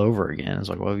gold all over again. It's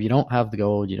like, well, if you don't have the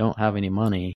gold, you don't have any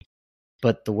money.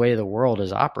 But the way the world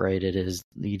is operated is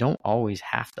you don't always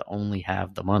have to only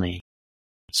have the money.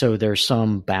 So there's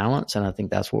some balance, and I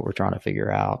think that's what we're trying to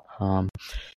figure out.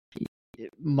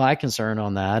 My concern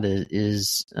on that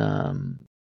is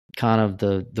kind of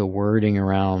the wording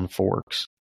around forks,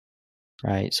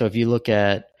 right? So if you look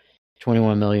at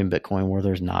 21 million Bitcoin where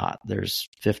there's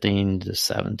 15 to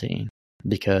 17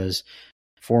 because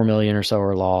 4 million or so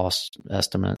are lost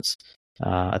estimates.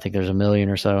 I think there's 1 million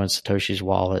or so in Satoshi's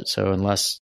wallet. So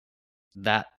unless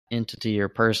that entity or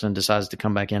person decides to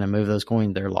come back in and move those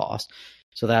coins, they're lost.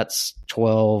 So that's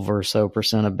 12 or so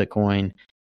percent of Bitcoin.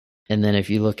 And then if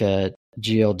you look at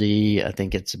GLD, I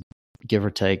think it's give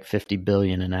or take 50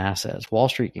 billion in assets. Wall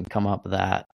Street can come up with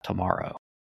that tomorrow.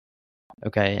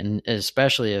 Okay. And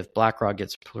especially if BlackRock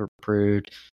gets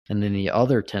approved and then the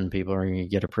other 10 people are going to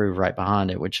get approved right behind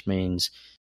it, which means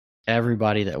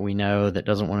everybody that we know that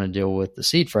doesn't want to deal with the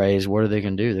seed phrase, what are they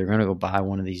going to do? They're going to go buy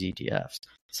one of these ETFs.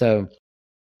 So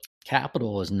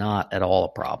capital is not at all a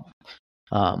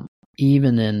problem.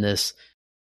 Even in this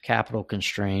capital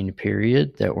constrained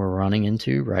period that we're running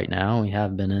into right now, we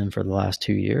have been in for the last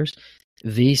 2 years,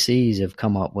 VCs have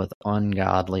come up with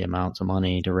ungodly amounts of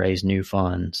money to raise new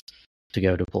funds to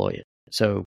go deploy it.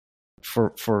 So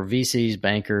for VCs,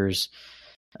 bankers,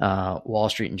 Wall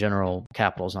Street in general,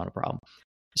 capital is not a problem.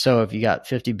 So if you got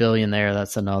 50 billion there,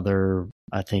 that's another,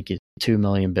 I think it's 2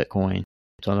 million Bitcoin.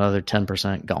 So another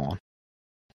 10% gone.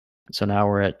 So now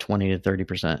we're at 20 to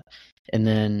 30%. And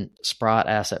then Sprott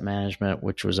Asset Management,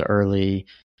 which was an early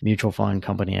mutual fund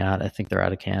company out, I think they're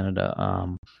out of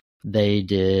Canada. They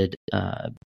did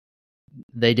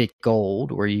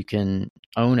gold where you can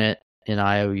own it in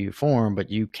IOU form, but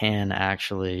you can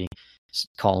actually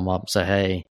call them up and say,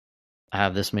 hey, I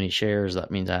have this many shares.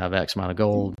 That means I have X amount of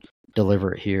gold.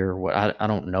 Deliver it here. What I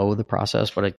don't know the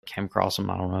process, but I came across them,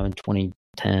 I don't know, in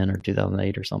 2010 or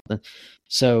 2008 or something.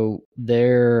 So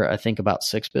they're, I think, about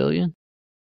 6 billion.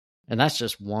 And that's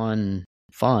just one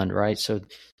fund, right? So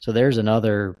there's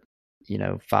another,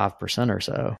 5% or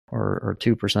so, or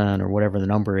 2% or whatever the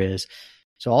number is.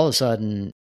 So all of a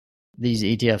sudden, these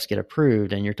ETFs get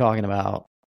approved, and you're talking about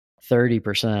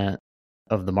 30%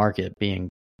 of the market being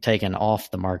taken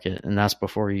off the market, and that's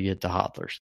before you get to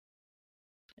hodlers.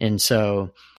 And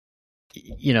so,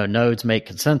 nodes make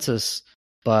consensus,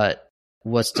 but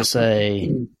what's to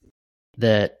say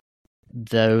that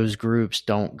those groups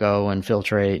don't go and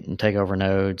filtrate and take over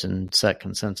nodes and set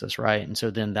consensus, right? And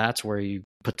so then that's where you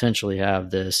potentially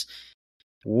have this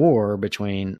war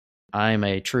between, I'm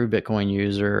a true Bitcoin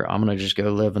user, I'm going to just go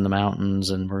live in the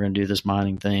mountains and we're going to do this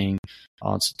mining thing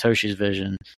on Satoshi's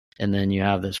vision. And then you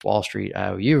have this Wall Street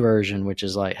IOU version, which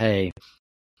is like, hey,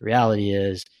 the reality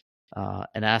is,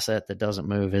 an asset that doesn't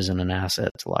move isn't an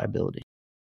asset, it's a liability.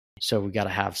 So we got to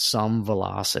have some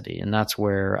velocity. And that's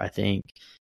where I think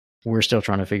we're still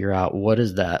trying to figure out what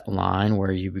is that line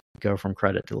where you go from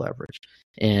credit to leverage.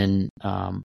 And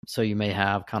so you may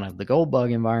have kind of the gold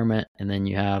bug environment, and then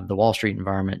you have the Wall Street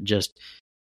environment just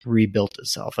rebuilt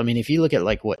itself. I mean, if you look at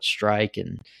like what Strike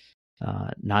and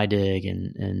NYDIG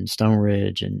and Stone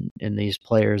Ridge and these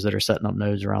players that are setting up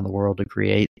nodes around the world to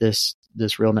create this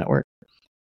real network,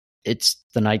 it's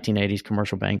the 1980s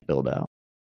commercial bank build out.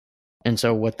 And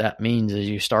so what that means is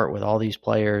you start with all these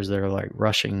players that are like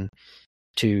rushing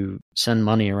to send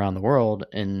money around the world,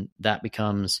 and that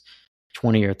becomes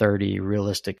 20 or 30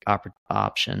 realistic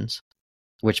options,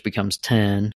 which becomes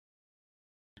 10,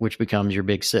 which becomes your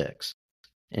big 6.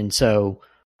 And so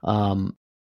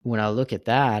when I look at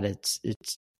that, it's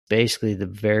basically the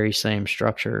very same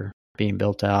structure being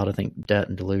built out. I think Debt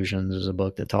and Delusions is a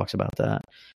book that talks about that.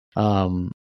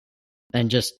 And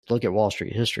just look at Wall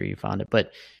Street history, you find it.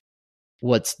 But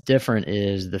what's different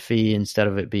is the fee, instead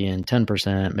of it being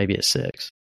 10%, maybe it's 6%,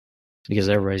 because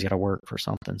everybody's got to work for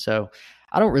something. So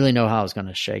I don't really know how it's going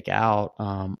to shake out.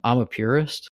 I'm a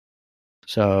purist.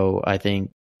 So I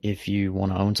think if you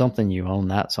want to own something, you own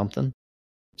that something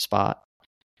spot.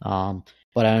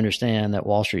 But I understand that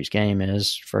Wall Street's game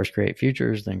is first create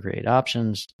futures, then create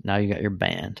options. Now you got your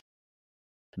band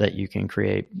that you can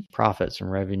create profits and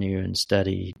revenue and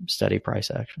steady price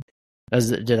action.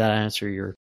 Did that answer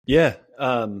your? Yeah.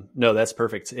 No, that's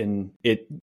perfect. And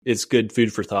it's good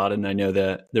food for thought. And I know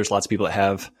that there's lots of people that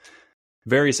have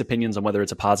various opinions on whether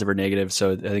it's a positive or negative.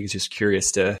 So I think it's just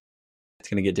curious it's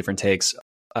going to get different takes.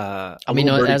 I mean,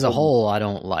 as a whole, I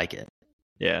don't like it.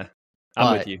 Yeah.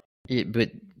 I'm with you.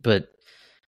 But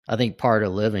I think part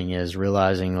of living is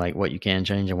realizing like what you can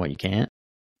change and what you can't.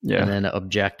 Yeah. And then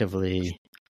objectively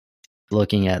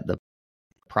looking at the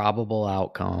probable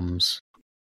outcomes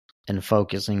and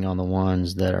focusing on the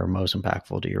ones that are most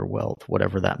impactful to your wealth,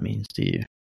 whatever that means to you.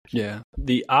 Yeah.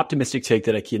 The optimistic take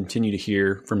that I continue to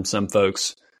hear from some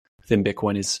folks within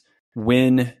Bitcoin is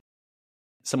when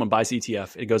someone buys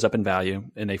ETF, it goes up in value,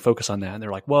 and they focus on that. And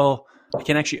they're like, well, I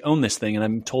can't actually own this thing, and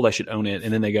I'm told I should own it.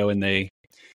 And then they go and they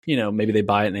maybe they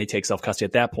buy it and they take self-custody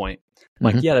at that point. I'm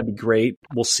Mm-hmm. like, yeah, that'd be great.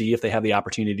 We'll see if they have the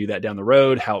opportunity to do that down the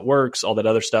road, how it works, all that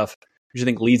other stuff, which I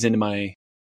think leads into my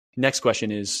next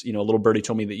question is, a little birdie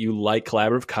told me that you like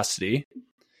collaborative custody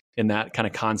and that kind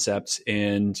of concept.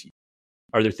 And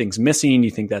are there things missing?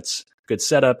 You think that's a good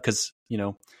setup? Because,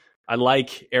 I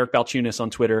like Eric Balchunas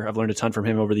on Twitter. I've learned a ton from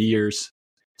him over the years,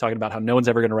 talking about how no one's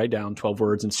ever going to write down 12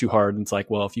 words and it's too hard. And it's like,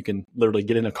 well, if you can literally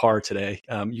get in a car today,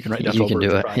 you can write down 12 You can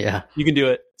words. do it. Yeah. You can do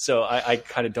it. So I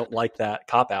kind of don't like that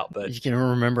cop out, but you can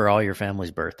remember all your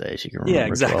family's birthdays. You can remember yeah,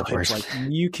 exactly. 12 words. It's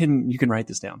like you can write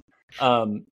this down.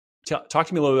 Talk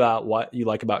to me a little about what you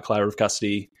like about collaborative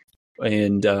custody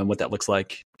and what that looks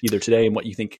like either today and what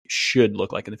you think should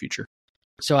look like in the future.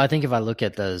 So I think if I look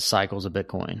at the cycles of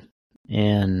Bitcoin,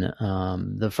 and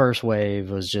the first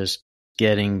wave was just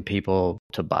getting people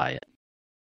to buy it,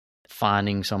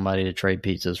 finding somebody to trade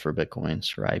pizzas for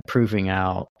Bitcoins, right? Proving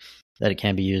out that it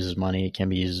can be used as money, it can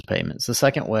be used as payments. The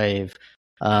second wave,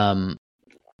 and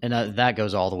that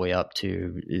goes all the way up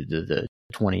to the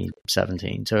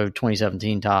 2017. So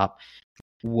 2017 top,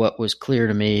 what was clear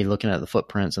to me looking at the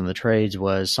footprints and the trades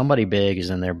was somebody big is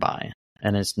in there buying,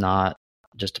 and it's not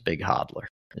just a big hodler.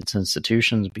 It's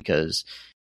institutions, because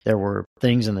there were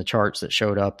things in the charts that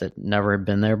showed up that never had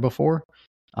been there before,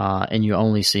 and you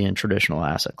only see in traditional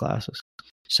asset classes.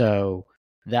 So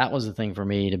that was the thing for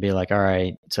me to be like, all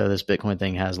right, so this Bitcoin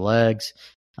thing has legs,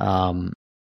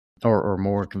 or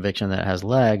more conviction that it has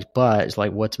legs, but it's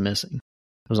like, what's missing?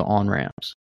 It was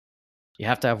on-ramps. You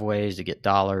have to have ways to get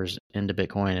dollars into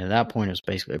Bitcoin. And at that point, it was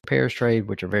basically a pairs trade,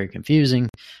 which are very confusing.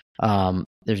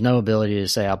 There's no ability to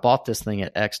say, I bought this thing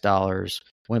at X dollars,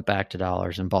 went back to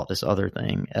dollars, and bought this other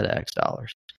thing at X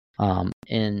dollars.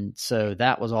 And so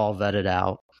that was all vetted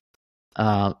out.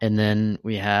 And then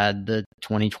we had the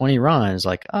 2020 runs,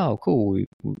 like, oh, cool.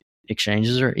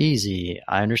 Exchanges are easy.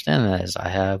 I understand that. As I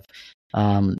have,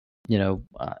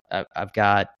 I've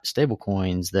got stable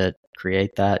coins that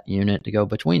create that unit to go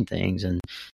between things, and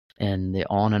the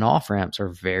on and off ramps are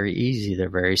very easy. They're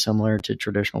very similar to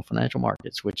traditional financial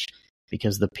markets,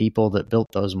 because the people that built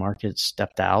those markets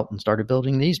stepped out and started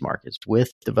building these markets with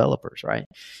developers, right?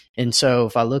 And so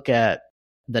if I look at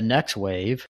the next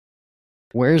wave,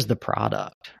 where's the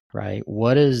product, right?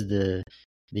 What is the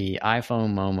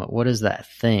iPhone moment? What is that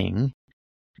thing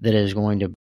that is going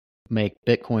to make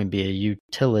Bitcoin be a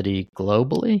utility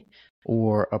globally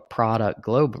or a product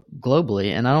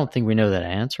globally? And I don't think we know that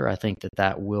answer. I think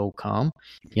that will come.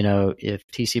 If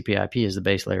TCP/IP is the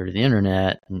base layer to the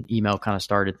internet, and email kind of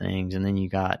started things, and then you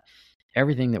got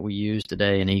everything that we use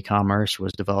today in e-commerce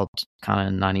was developed kind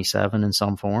of in 97 in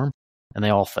some form, and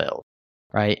they all failed,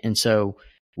 right? And so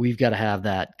we've got to have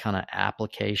that kind of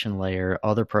application layer,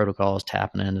 other protocols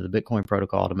tapping into the Bitcoin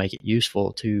protocol to make it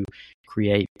useful to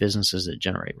create businesses that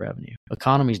generate revenue.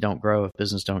 Economies don't grow if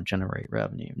business don't generate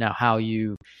revenue. Now, how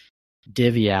you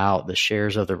divvy out the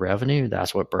shares of the revenue,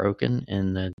 that's what broken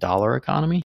in the dollar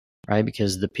economy, right?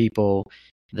 Because the people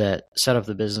that set up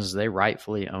the business, they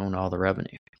rightfully own all the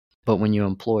revenue. But when you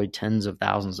employ tens of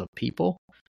thousands of people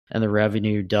and the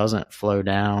revenue doesn't flow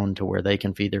down to where they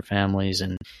can feed their families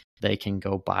and they can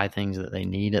go buy things that they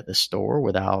need at the store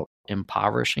without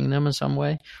impoverishing them in some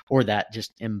way, or that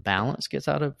just imbalance gets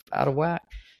out of whack,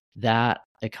 that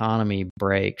economy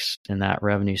breaks and that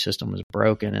revenue system is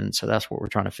broken. And so that's what we're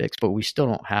trying to fix. But we still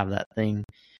don't have that thing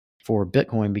for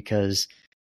Bitcoin, because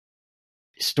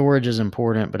storage is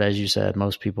important. But as you said,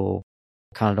 most people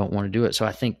kind of don't want to do it. So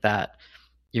I think that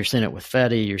you're seeing it with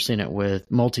Fedi, you're seeing it with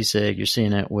multisig, you're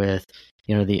seeing it with,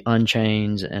 the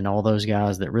Unchains and all those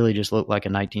guys that really just look like a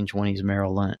 1920s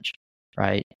Merrill Lynch,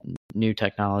 right? New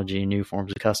technology, new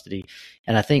forms of custody.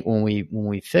 And I think when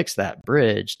we fix that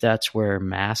bridge, that's where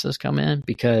masses come in,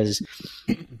 because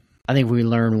I think we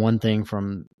learn one thing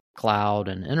from cloud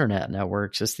and internet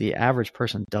networks is the average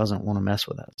person doesn't want to mess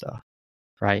with that stuff,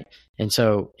 right? And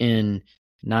so in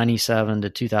 97 to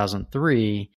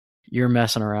 2003, you're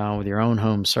messing around with your own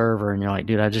home server and you're like,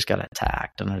 dude, I just got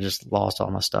attacked and I just lost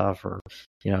all my stuff, or,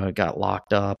 it got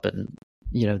locked up and,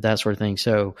 that sort of thing.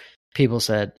 So people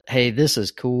said, hey, this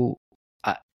is cool.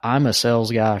 I'm a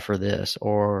sales guy for this,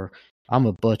 or I'm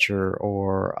a butcher,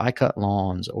 or I cut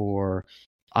lawns, or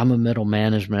I'm a middle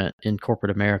management in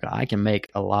corporate America. I can make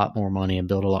a lot more money and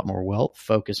build a lot more wealth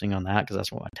focusing on that, because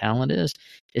that's what my talent is.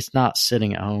 It's not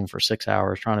sitting at home for 6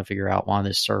 hours trying to figure out why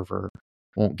this server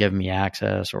won't give me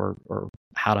access or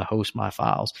how to host my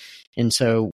files. And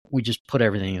so we just put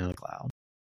everything in the cloud.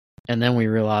 And then we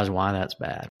realize why that's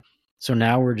bad. So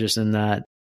now we're just in that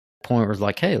point where it's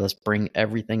like, hey, let's bring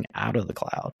everything out of the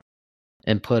cloud.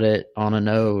 and put it on a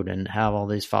node and have all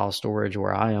these file storage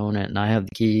where I own it and I have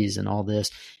the keys and all this.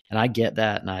 And I get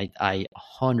that. And I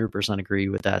 100% agree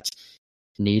with that's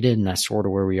needed. And that's sort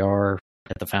of where we are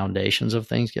at the foundations of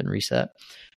things getting reset.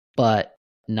 But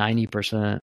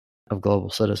 90% of global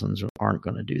citizens aren't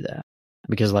going to do that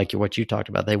because, like what you talked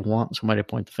about, they want somebody to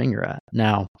point the finger at.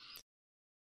 Now,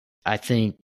 I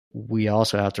think we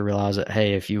also have to realize that,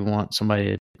 hey, if you want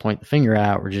somebody to point the finger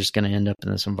at, we're just going to end up in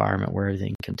this environment where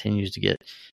everything continues to get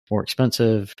more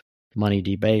expensive, money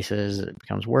debases, it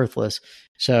becomes worthless.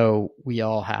 So we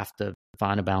all have to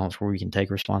find a balance where we can take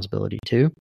responsibility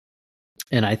too.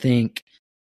 And I think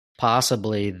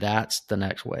possibly that's the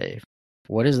next wave.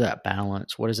 What is that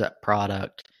balance? What is that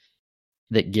product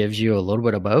that gives you a little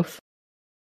bit of both?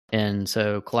 And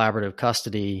so collaborative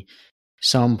custody,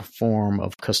 some form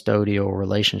of custodial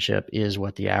relationship is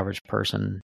what the average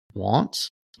person wants.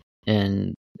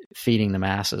 And feeding the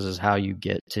masses is how you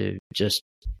get to just,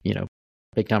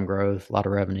 big time growth, a lot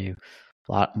of revenue,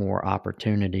 a lot more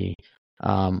opportunity,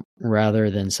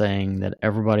 rather than saying that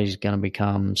everybody's going to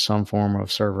become some form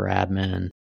of server admin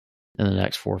in the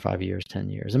next 4 or 5 years, 10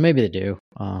 years. And maybe they do.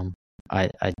 I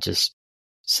just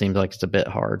seems like it's a bit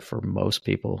hard for most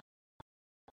people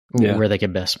where they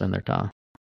can best spend their time.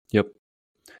 Yep.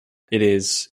 It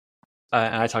is.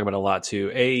 I talk about it a lot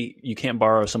too. You can't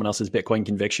borrow someone else's Bitcoin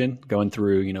conviction going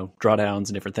through, drawdowns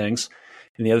and different things.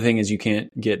 And the other thing is you can't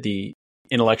get the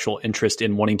intellectual interest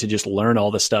in wanting to just learn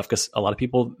all this stuff because a lot of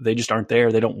people, they just aren't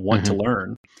there. They don't want to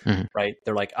learn, right?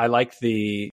 They're like, I like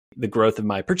the growth of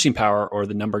my purchasing power or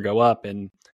the number go up and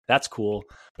that's cool.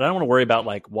 But I don't want to worry about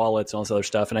like wallets and all this other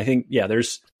stuff. And I think,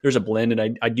 there's a blend.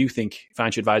 And I do think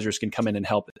financial advisors can come in and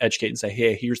help educate and say,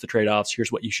 hey, here's the trade-offs.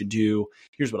 Here's what you should do.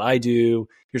 Here's what I do.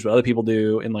 Here's what other people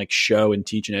do, and like show and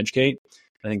teach and educate.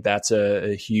 I think that's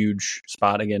a huge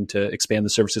spot, again, to expand the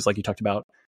services like you talked about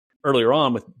earlier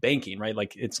on with banking, right?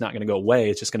 Like it's not going to go away.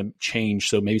 It's just going to change.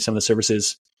 So maybe some of the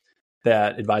services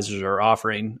that advisors are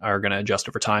offering are going to adjust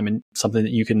over time and something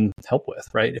that you can help with,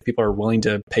 right? If people are willing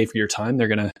to pay for your time, they're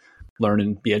going to learn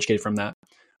and be educated from that.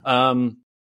 Kind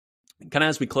of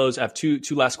as we close, I have two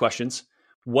last questions.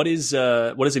 What is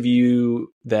a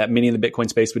view that many in the Bitcoin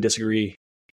space would disagree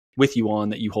with you on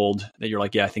that you hold that you're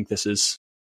like, I think this is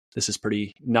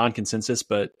pretty non-consensus,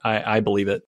 but I believe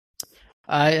it?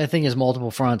 I think it's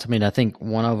multiple fronts. I mean, I think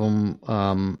one of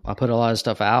them, I put a lot of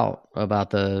stuff out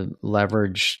about the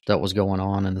leverage that was going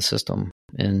on in the system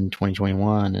in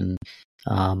 2021. And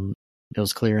it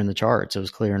was clear in the charts. It was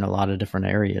clear in a lot of different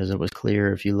areas. It was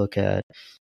clear if you look at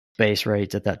base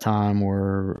rates at that time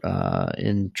were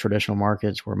in traditional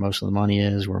markets where most of the money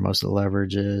is, where most of the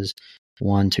leverage is,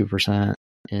 1-2%.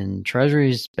 In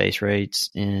treasuries, base rates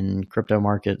in crypto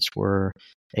markets were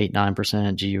 8-9%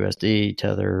 GUSD,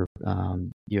 Tether,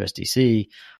 USDC,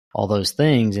 all those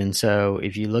things. And so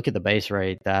if you look at the base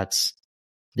rate, that's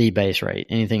the base rate.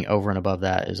 Anything over and above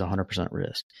that is 100%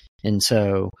 risk. And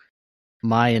so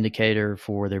my indicator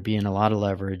for there being a lot of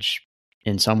leverage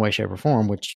in some way, shape, or form,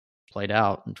 which played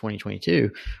out in 2022,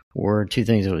 were two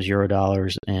things. It was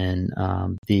Eurodollars and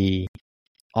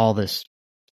all this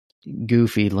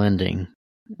goofy lending,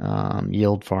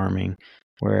 yield farming,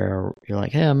 where you're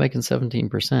like, hey, I'm making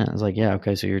 17%. It's like, yeah,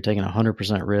 okay, so you're taking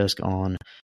 100% risk on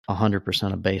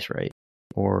 100% of base rate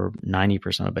or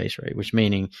 90% of base rate, which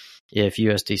meaning if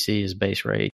USDC is base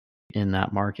rate in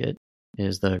that market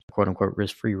is the quote unquote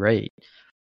risk-free rate,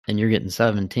 and you're getting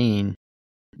 17,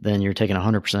 then you're taking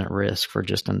 100% risk for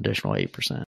just an additional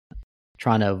 8%.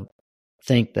 Trying to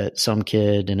think that some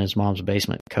kid in his mom's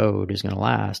basement code is going to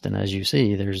last. And as you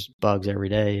see, there's bugs every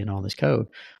day in all this code,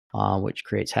 which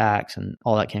creates hacks and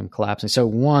all that came collapsing. So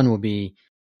one would be,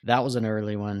 that was an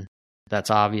early one.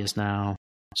 That's obvious now.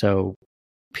 So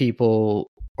people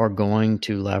are going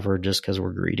to lever just because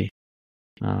we're greedy.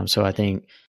 So I think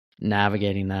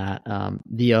navigating that.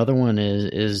 The other one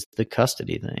is the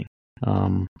custody thing.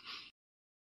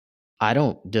 I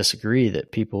don't disagree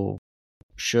that people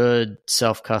should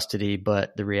self-custody,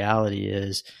 but the reality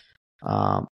is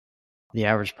the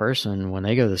average person, when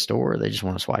they go to the store, they just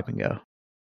want to swipe and go.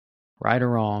 Right or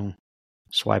wrong,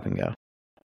 swipe and go.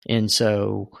 And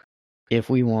so if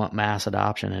we want mass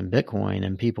adoption in Bitcoin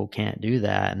and people can't do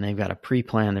that and they've got to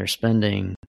pre-plan their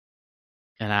spending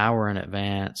an hour in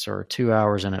advance or 2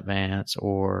 hours in advance,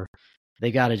 or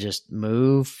they got to just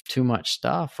move too much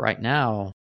stuff right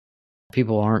now,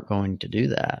 people aren't going to do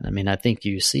that. I mean, I think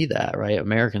you see that, right?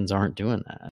 Americans aren't doing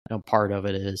that. Part of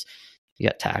it is you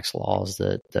got tax laws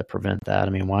that prevent that.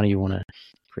 I mean, why do you want to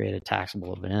create a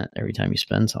taxable event every time you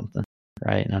spend something,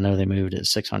 right? And I know they moved it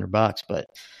 $600, but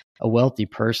a wealthy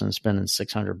person spending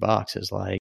 $600 is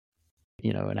like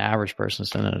an average person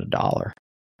sending $1.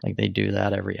 Like they do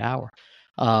that every hour.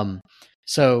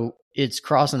 So it's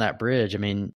crossing that bridge. I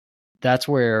mean, that's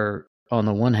where on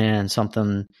the one hand,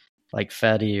 something like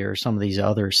FETI or some of these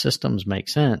other systems make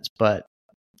sense. But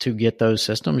to get those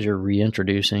systems, you're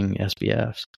reintroducing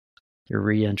SBFs. You're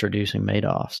reintroducing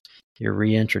Madoffs. You're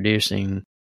reintroducing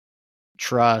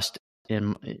trust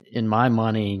in my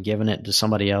money, giving it to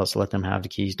somebody else, let them have the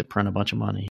keys to print a bunch of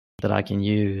money that I can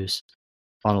use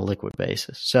on a liquid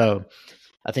basis. So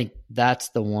I think that's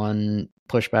the one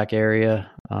pushback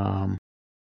area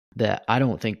that I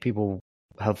don't think people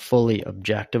have fully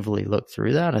objectively looked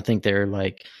through that. I think they're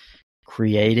like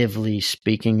creatively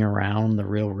speaking around the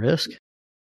real risk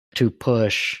to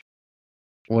push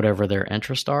whatever their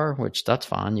interests are, which that's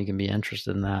fine. You can be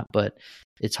interested in that, but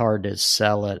it's hard to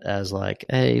sell it as like,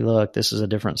 hey, look, this is a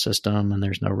different system and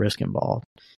there's no risk involved.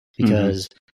 Because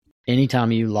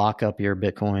anytime you lock up your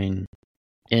Bitcoin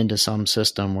into some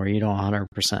system where you don't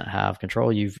 100% have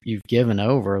control, you've given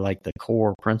over like the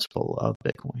core principle of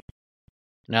Bitcoin.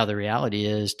 Now, the reality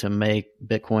is to make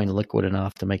Bitcoin liquid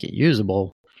enough to make it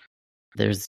usable,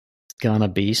 there's gonna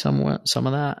be some of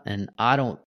that. And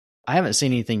I haven't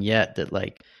seen anything yet that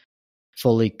like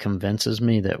fully convinces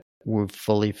me that we've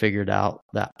fully figured out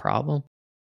that problem.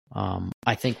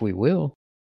 I think we will,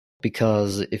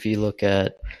 because if you look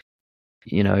at,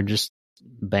 just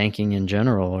banking in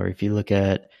general, or if you look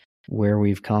at where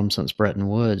we've come since Bretton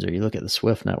Woods, or you look at the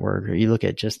SWIFT network, or you look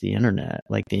at just the internet,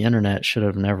 like the internet should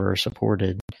have never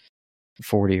supported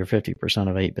 40 or 50%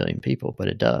 of 8 billion people, but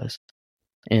it does.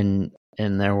 And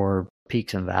there were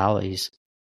peaks and valleys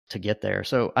to get there.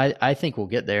 So I think we'll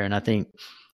get there. And I think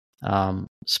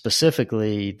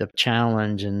specifically the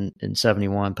challenge in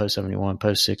 71, post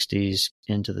 60s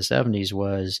into the 70s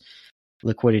was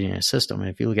liquidity in a system. And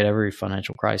if you look at every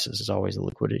financial crisis, it's always a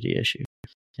liquidity issue.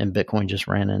 And Bitcoin just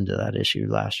ran into that issue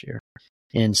last year.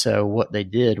 And so what they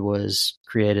did was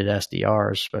created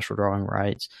SDRs, special drawing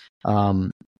rights,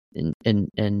 and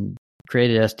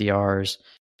created SDRs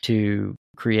to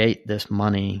create this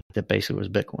money that basically was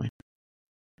Bitcoin.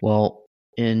 Well,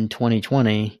 in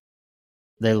 2020,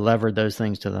 they levered those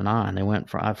things to the 9. They went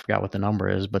from, I forgot what the number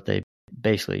is, but they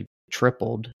basically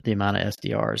tripled the amount of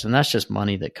SDRs. And that's just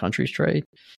money that countries trade.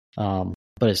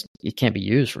 But it can't be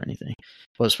used for anything.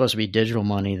 Well, it's supposed to be digital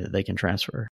money that they can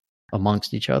transfer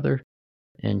amongst each other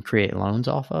and create loans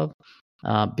off of,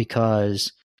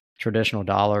 because traditional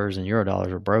dollars and euro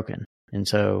dollars are broken. And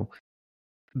so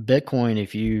Bitcoin,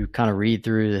 if you kind of read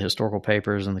through the historical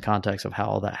papers in the context of how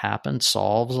all that happened,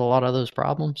 solves a lot of those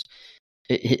problems.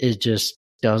 It just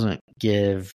doesn't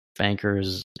give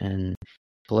bankers and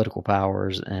political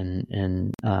powers and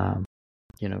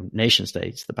nation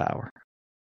states the power,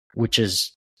 which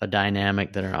is a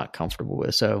dynamic that are not comfortable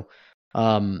with. So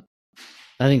I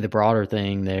think the broader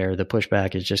thing there, the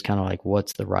pushback is just kind of like,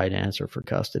 what's the right answer for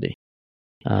custody?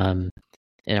 And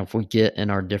if we get in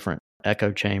our different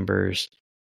echo chambers,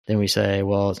 then we say,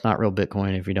 well, it's not real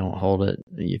Bitcoin if you don't hold it,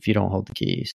 if you don't hold the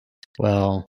keys.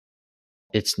 Well,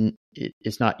 it's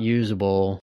not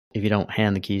usable if you don't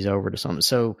hand the keys over to someone.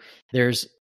 So there's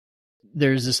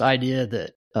this idea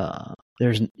that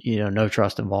there's no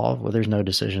trust involved. Well, there's no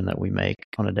decision that we make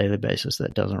on a daily basis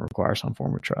that doesn't require some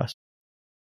form of trust.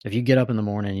 If you get up in the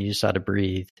morning and you decide to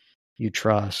breathe, you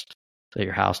trust that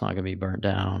your house not going to be burnt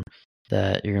down,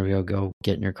 that you're going to be able to go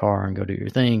get in your car and go do your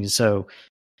things. So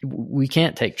we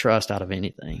can't take trust out of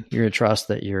anything. You're going to trust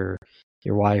that your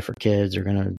wife or kids are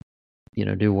going to,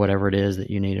 do whatever it is that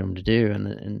you need them to do.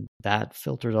 And that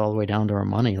filters all the way down to our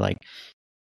money. Like,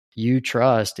 you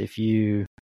trust if you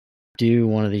do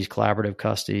one of these collaborative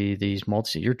custody, these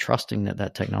you're trusting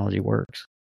that technology works.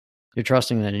 You're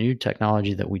trusting that a new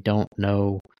technology that we don't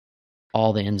know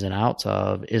all the ins and outs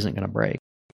of isn't going to break.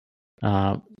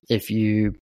 If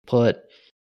you put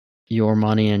your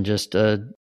money in just a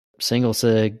single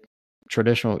sig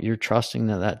traditional, you're trusting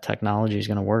that technology is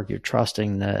going to work. You're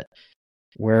trusting that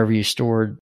wherever you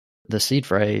stored the seed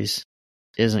phrase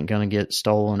isn't going to get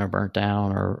stolen or burnt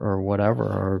down or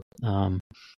whatever.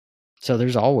 So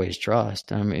there's always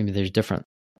trust. I mean, there's different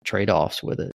trade-offs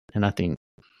with it. And I think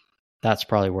that's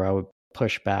probably where I would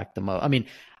push back the most. I mean,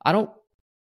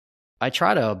 I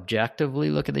try to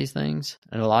objectively look at these things.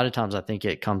 And a lot of times I think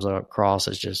it comes across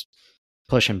as just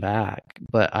pushing back.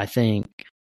 But I think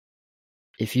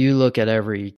if you look at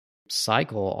every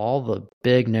cycle, all the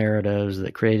big narratives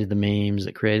that created the memes,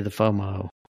 that created the FOMO,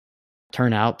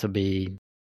 turn out to be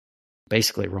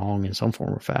basically wrong in some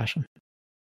form or fashion.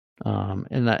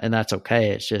 And that's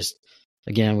okay. It's just,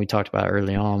 again, we talked about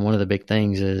early on, one of the big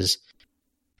things is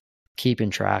keeping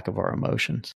track of our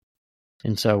emotions.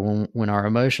 And so when our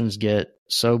emotions get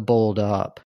so bulled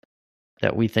up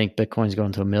that we think Bitcoin's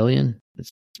going to 1 million,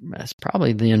 that's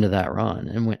probably the end of that run.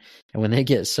 And when they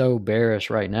get so bearish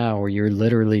right now, where you're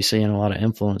literally seeing a lot of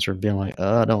influencers being like,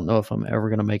 I don't know if I'm ever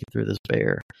going to make it through this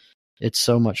bear. It's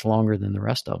so much longer than the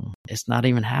rest of them. It's not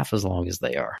even half as long as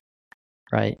they are,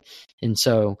 right? And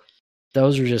so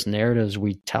those are just narratives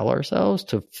we tell ourselves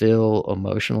to feel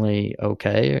emotionally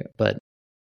okay. But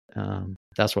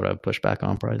that's what I would push back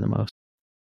on probably the most.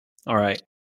 All right.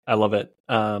 I love it.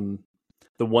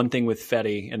 The one thing with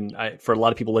Fedi, and for a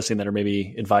lot of people listening that are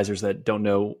maybe advisors that don't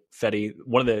know Fedi,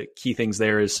 one of the key things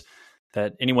there is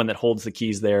that anyone that holds the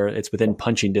keys there, it's within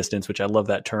punching distance, which I love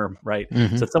that term, right?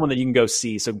 Mm-hmm. So it's someone that you can go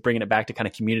see. So bringing it back to kind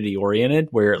of community oriented,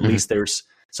 where at least there's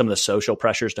some of the social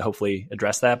pressures to hopefully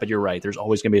address that. But you're right, there's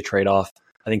always going to be a trade-off.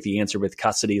 I think the answer with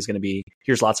custody is going to be,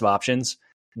 here's lots of options.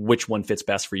 Which one fits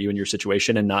best for you in your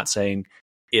situation, and not saying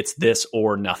it's this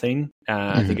or nothing,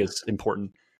 I think is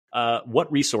important.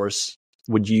 What resource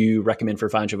would you recommend for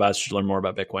financial advisors to learn more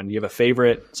about Bitcoin? Do you have a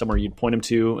favorite, somewhere you'd point them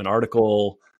to, an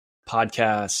article,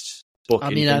 podcast, book? I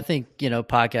mean, anything? I think,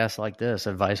 podcasts like this,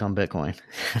 Advice on Bitcoin.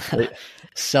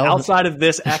 Outside of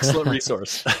this excellent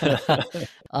resource.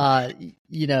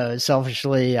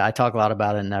 Selfishly, I talk a lot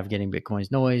about it in Navigating Bitcoin's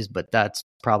Noise, but that's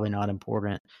probably not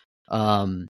important.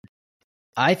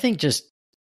 I think just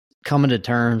coming to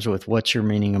terms with what's your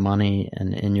meaning of money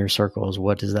and in your circles,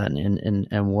 what does that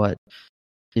and what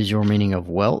is your meaning of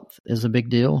wealth is a big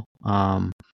deal.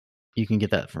 You can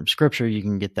get that from scripture. You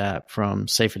can get that from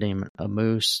Seyfedin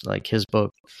Ammous, like his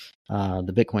book,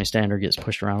 The Bitcoin Standard, gets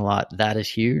pushed around a lot. That is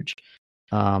huge.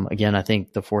 Again, I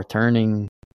think the fourth turning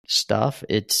stuff,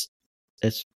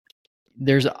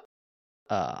 there's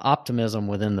optimism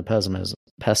within the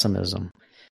pessimism.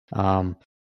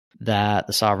 That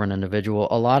the sovereign individual,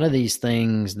 a lot of these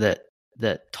things that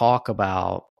talk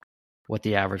about what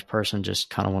the average person just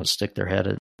kind of wants to stick their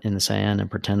head in the sand and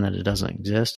pretend that it doesn't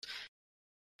exist.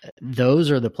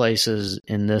 Those are the places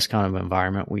in this kind of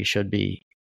environment we should be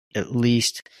at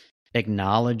least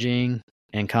acknowledging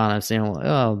and kind of saying,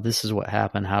 oh, this is what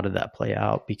happened. How did that play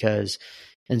out? Because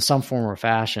in some form or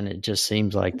fashion, it just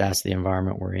seems like that's the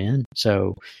environment we're in.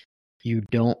 So you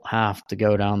don't have to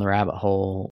go down the rabbit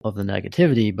hole of the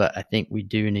negativity, but I think we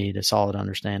do need a solid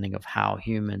understanding of how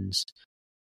humans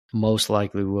most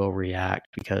likely will react,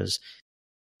 because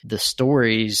the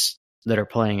stories that are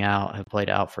playing out have played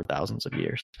out for thousands of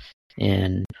years.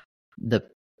 And the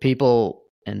people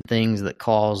and things that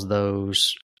cause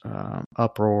those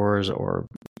uproars or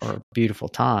beautiful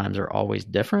times are always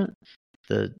different.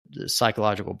 The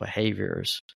psychological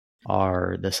behaviors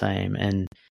are the same. And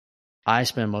I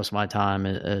spend most of my time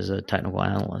as a technical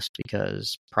analyst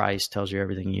because price tells you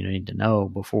everything you need to know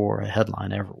before a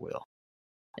headline ever will.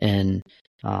 And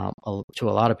to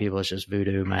a lot of people, it's just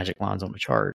voodoo, magic lines on the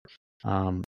chart.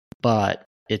 But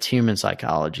it's human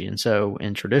psychology. And so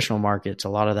in traditional markets, a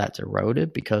lot of that's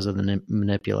eroded because of the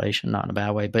manipulation, not in a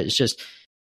bad way, but it's just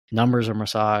numbers are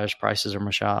massaged, prices are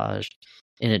massaged,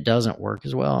 and it doesn't work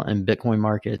as well. In Bitcoin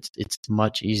markets, it's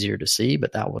much easier to see,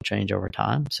 but that will change over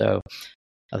time. So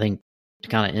I think to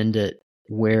kind of end it,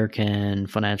 where can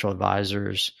financial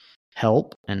advisors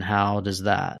help, and how does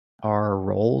our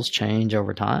roles change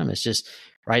over time? It's just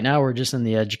right now we're just in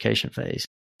the education phase,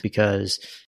 because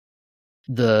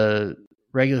the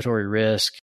regulatory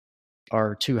risks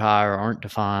are too high or aren't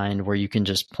defined where you can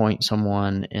just point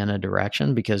someone in a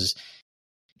direction, because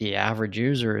the average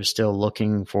user is still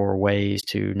looking for ways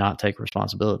to not take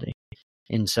responsibility.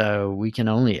 And so we can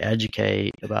only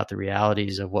educate about the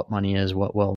realities of what money is,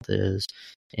 what wealth is,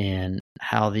 and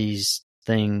how these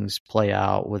things play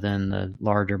out within the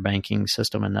larger banking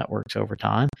system and networks over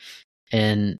time.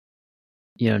 And,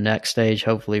 next stage,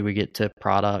 hopefully we get to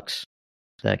products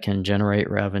that can generate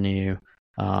revenue,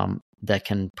 that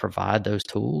can provide those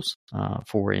tools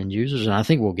for end users. And I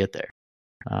think we'll get there.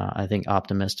 I think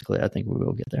optimistically, I think we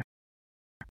will get there.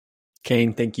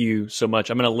 Kane, thank you so much.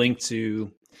 I'm going to link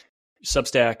to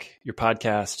Substack, your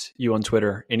podcast, you on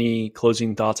Twitter. Any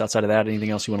closing thoughts outside of that? Anything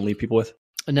else you want to leave people with?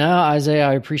 No, Isaiah,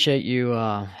 I appreciate you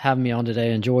having me on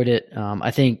today. Enjoyed it.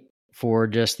 I think for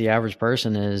just the average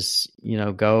person is,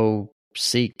 go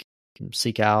seek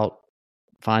out,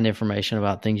 find information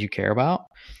about things you care about,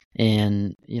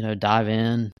 and, dive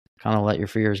in, kind of let your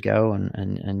fears go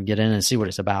and get in and see what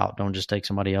it's about. Don't just take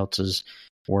somebody else's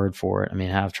word for it. I mean,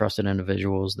 have trusted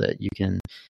individuals that you can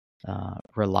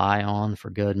rely on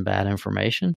for good and bad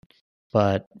information,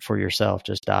 but for yourself,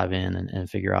 just dive in and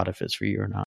figure out if it's for you or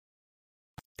not.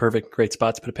 Perfect. Great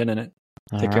spot to put a pin in it.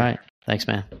 Take care. All right. Thanks,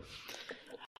 man.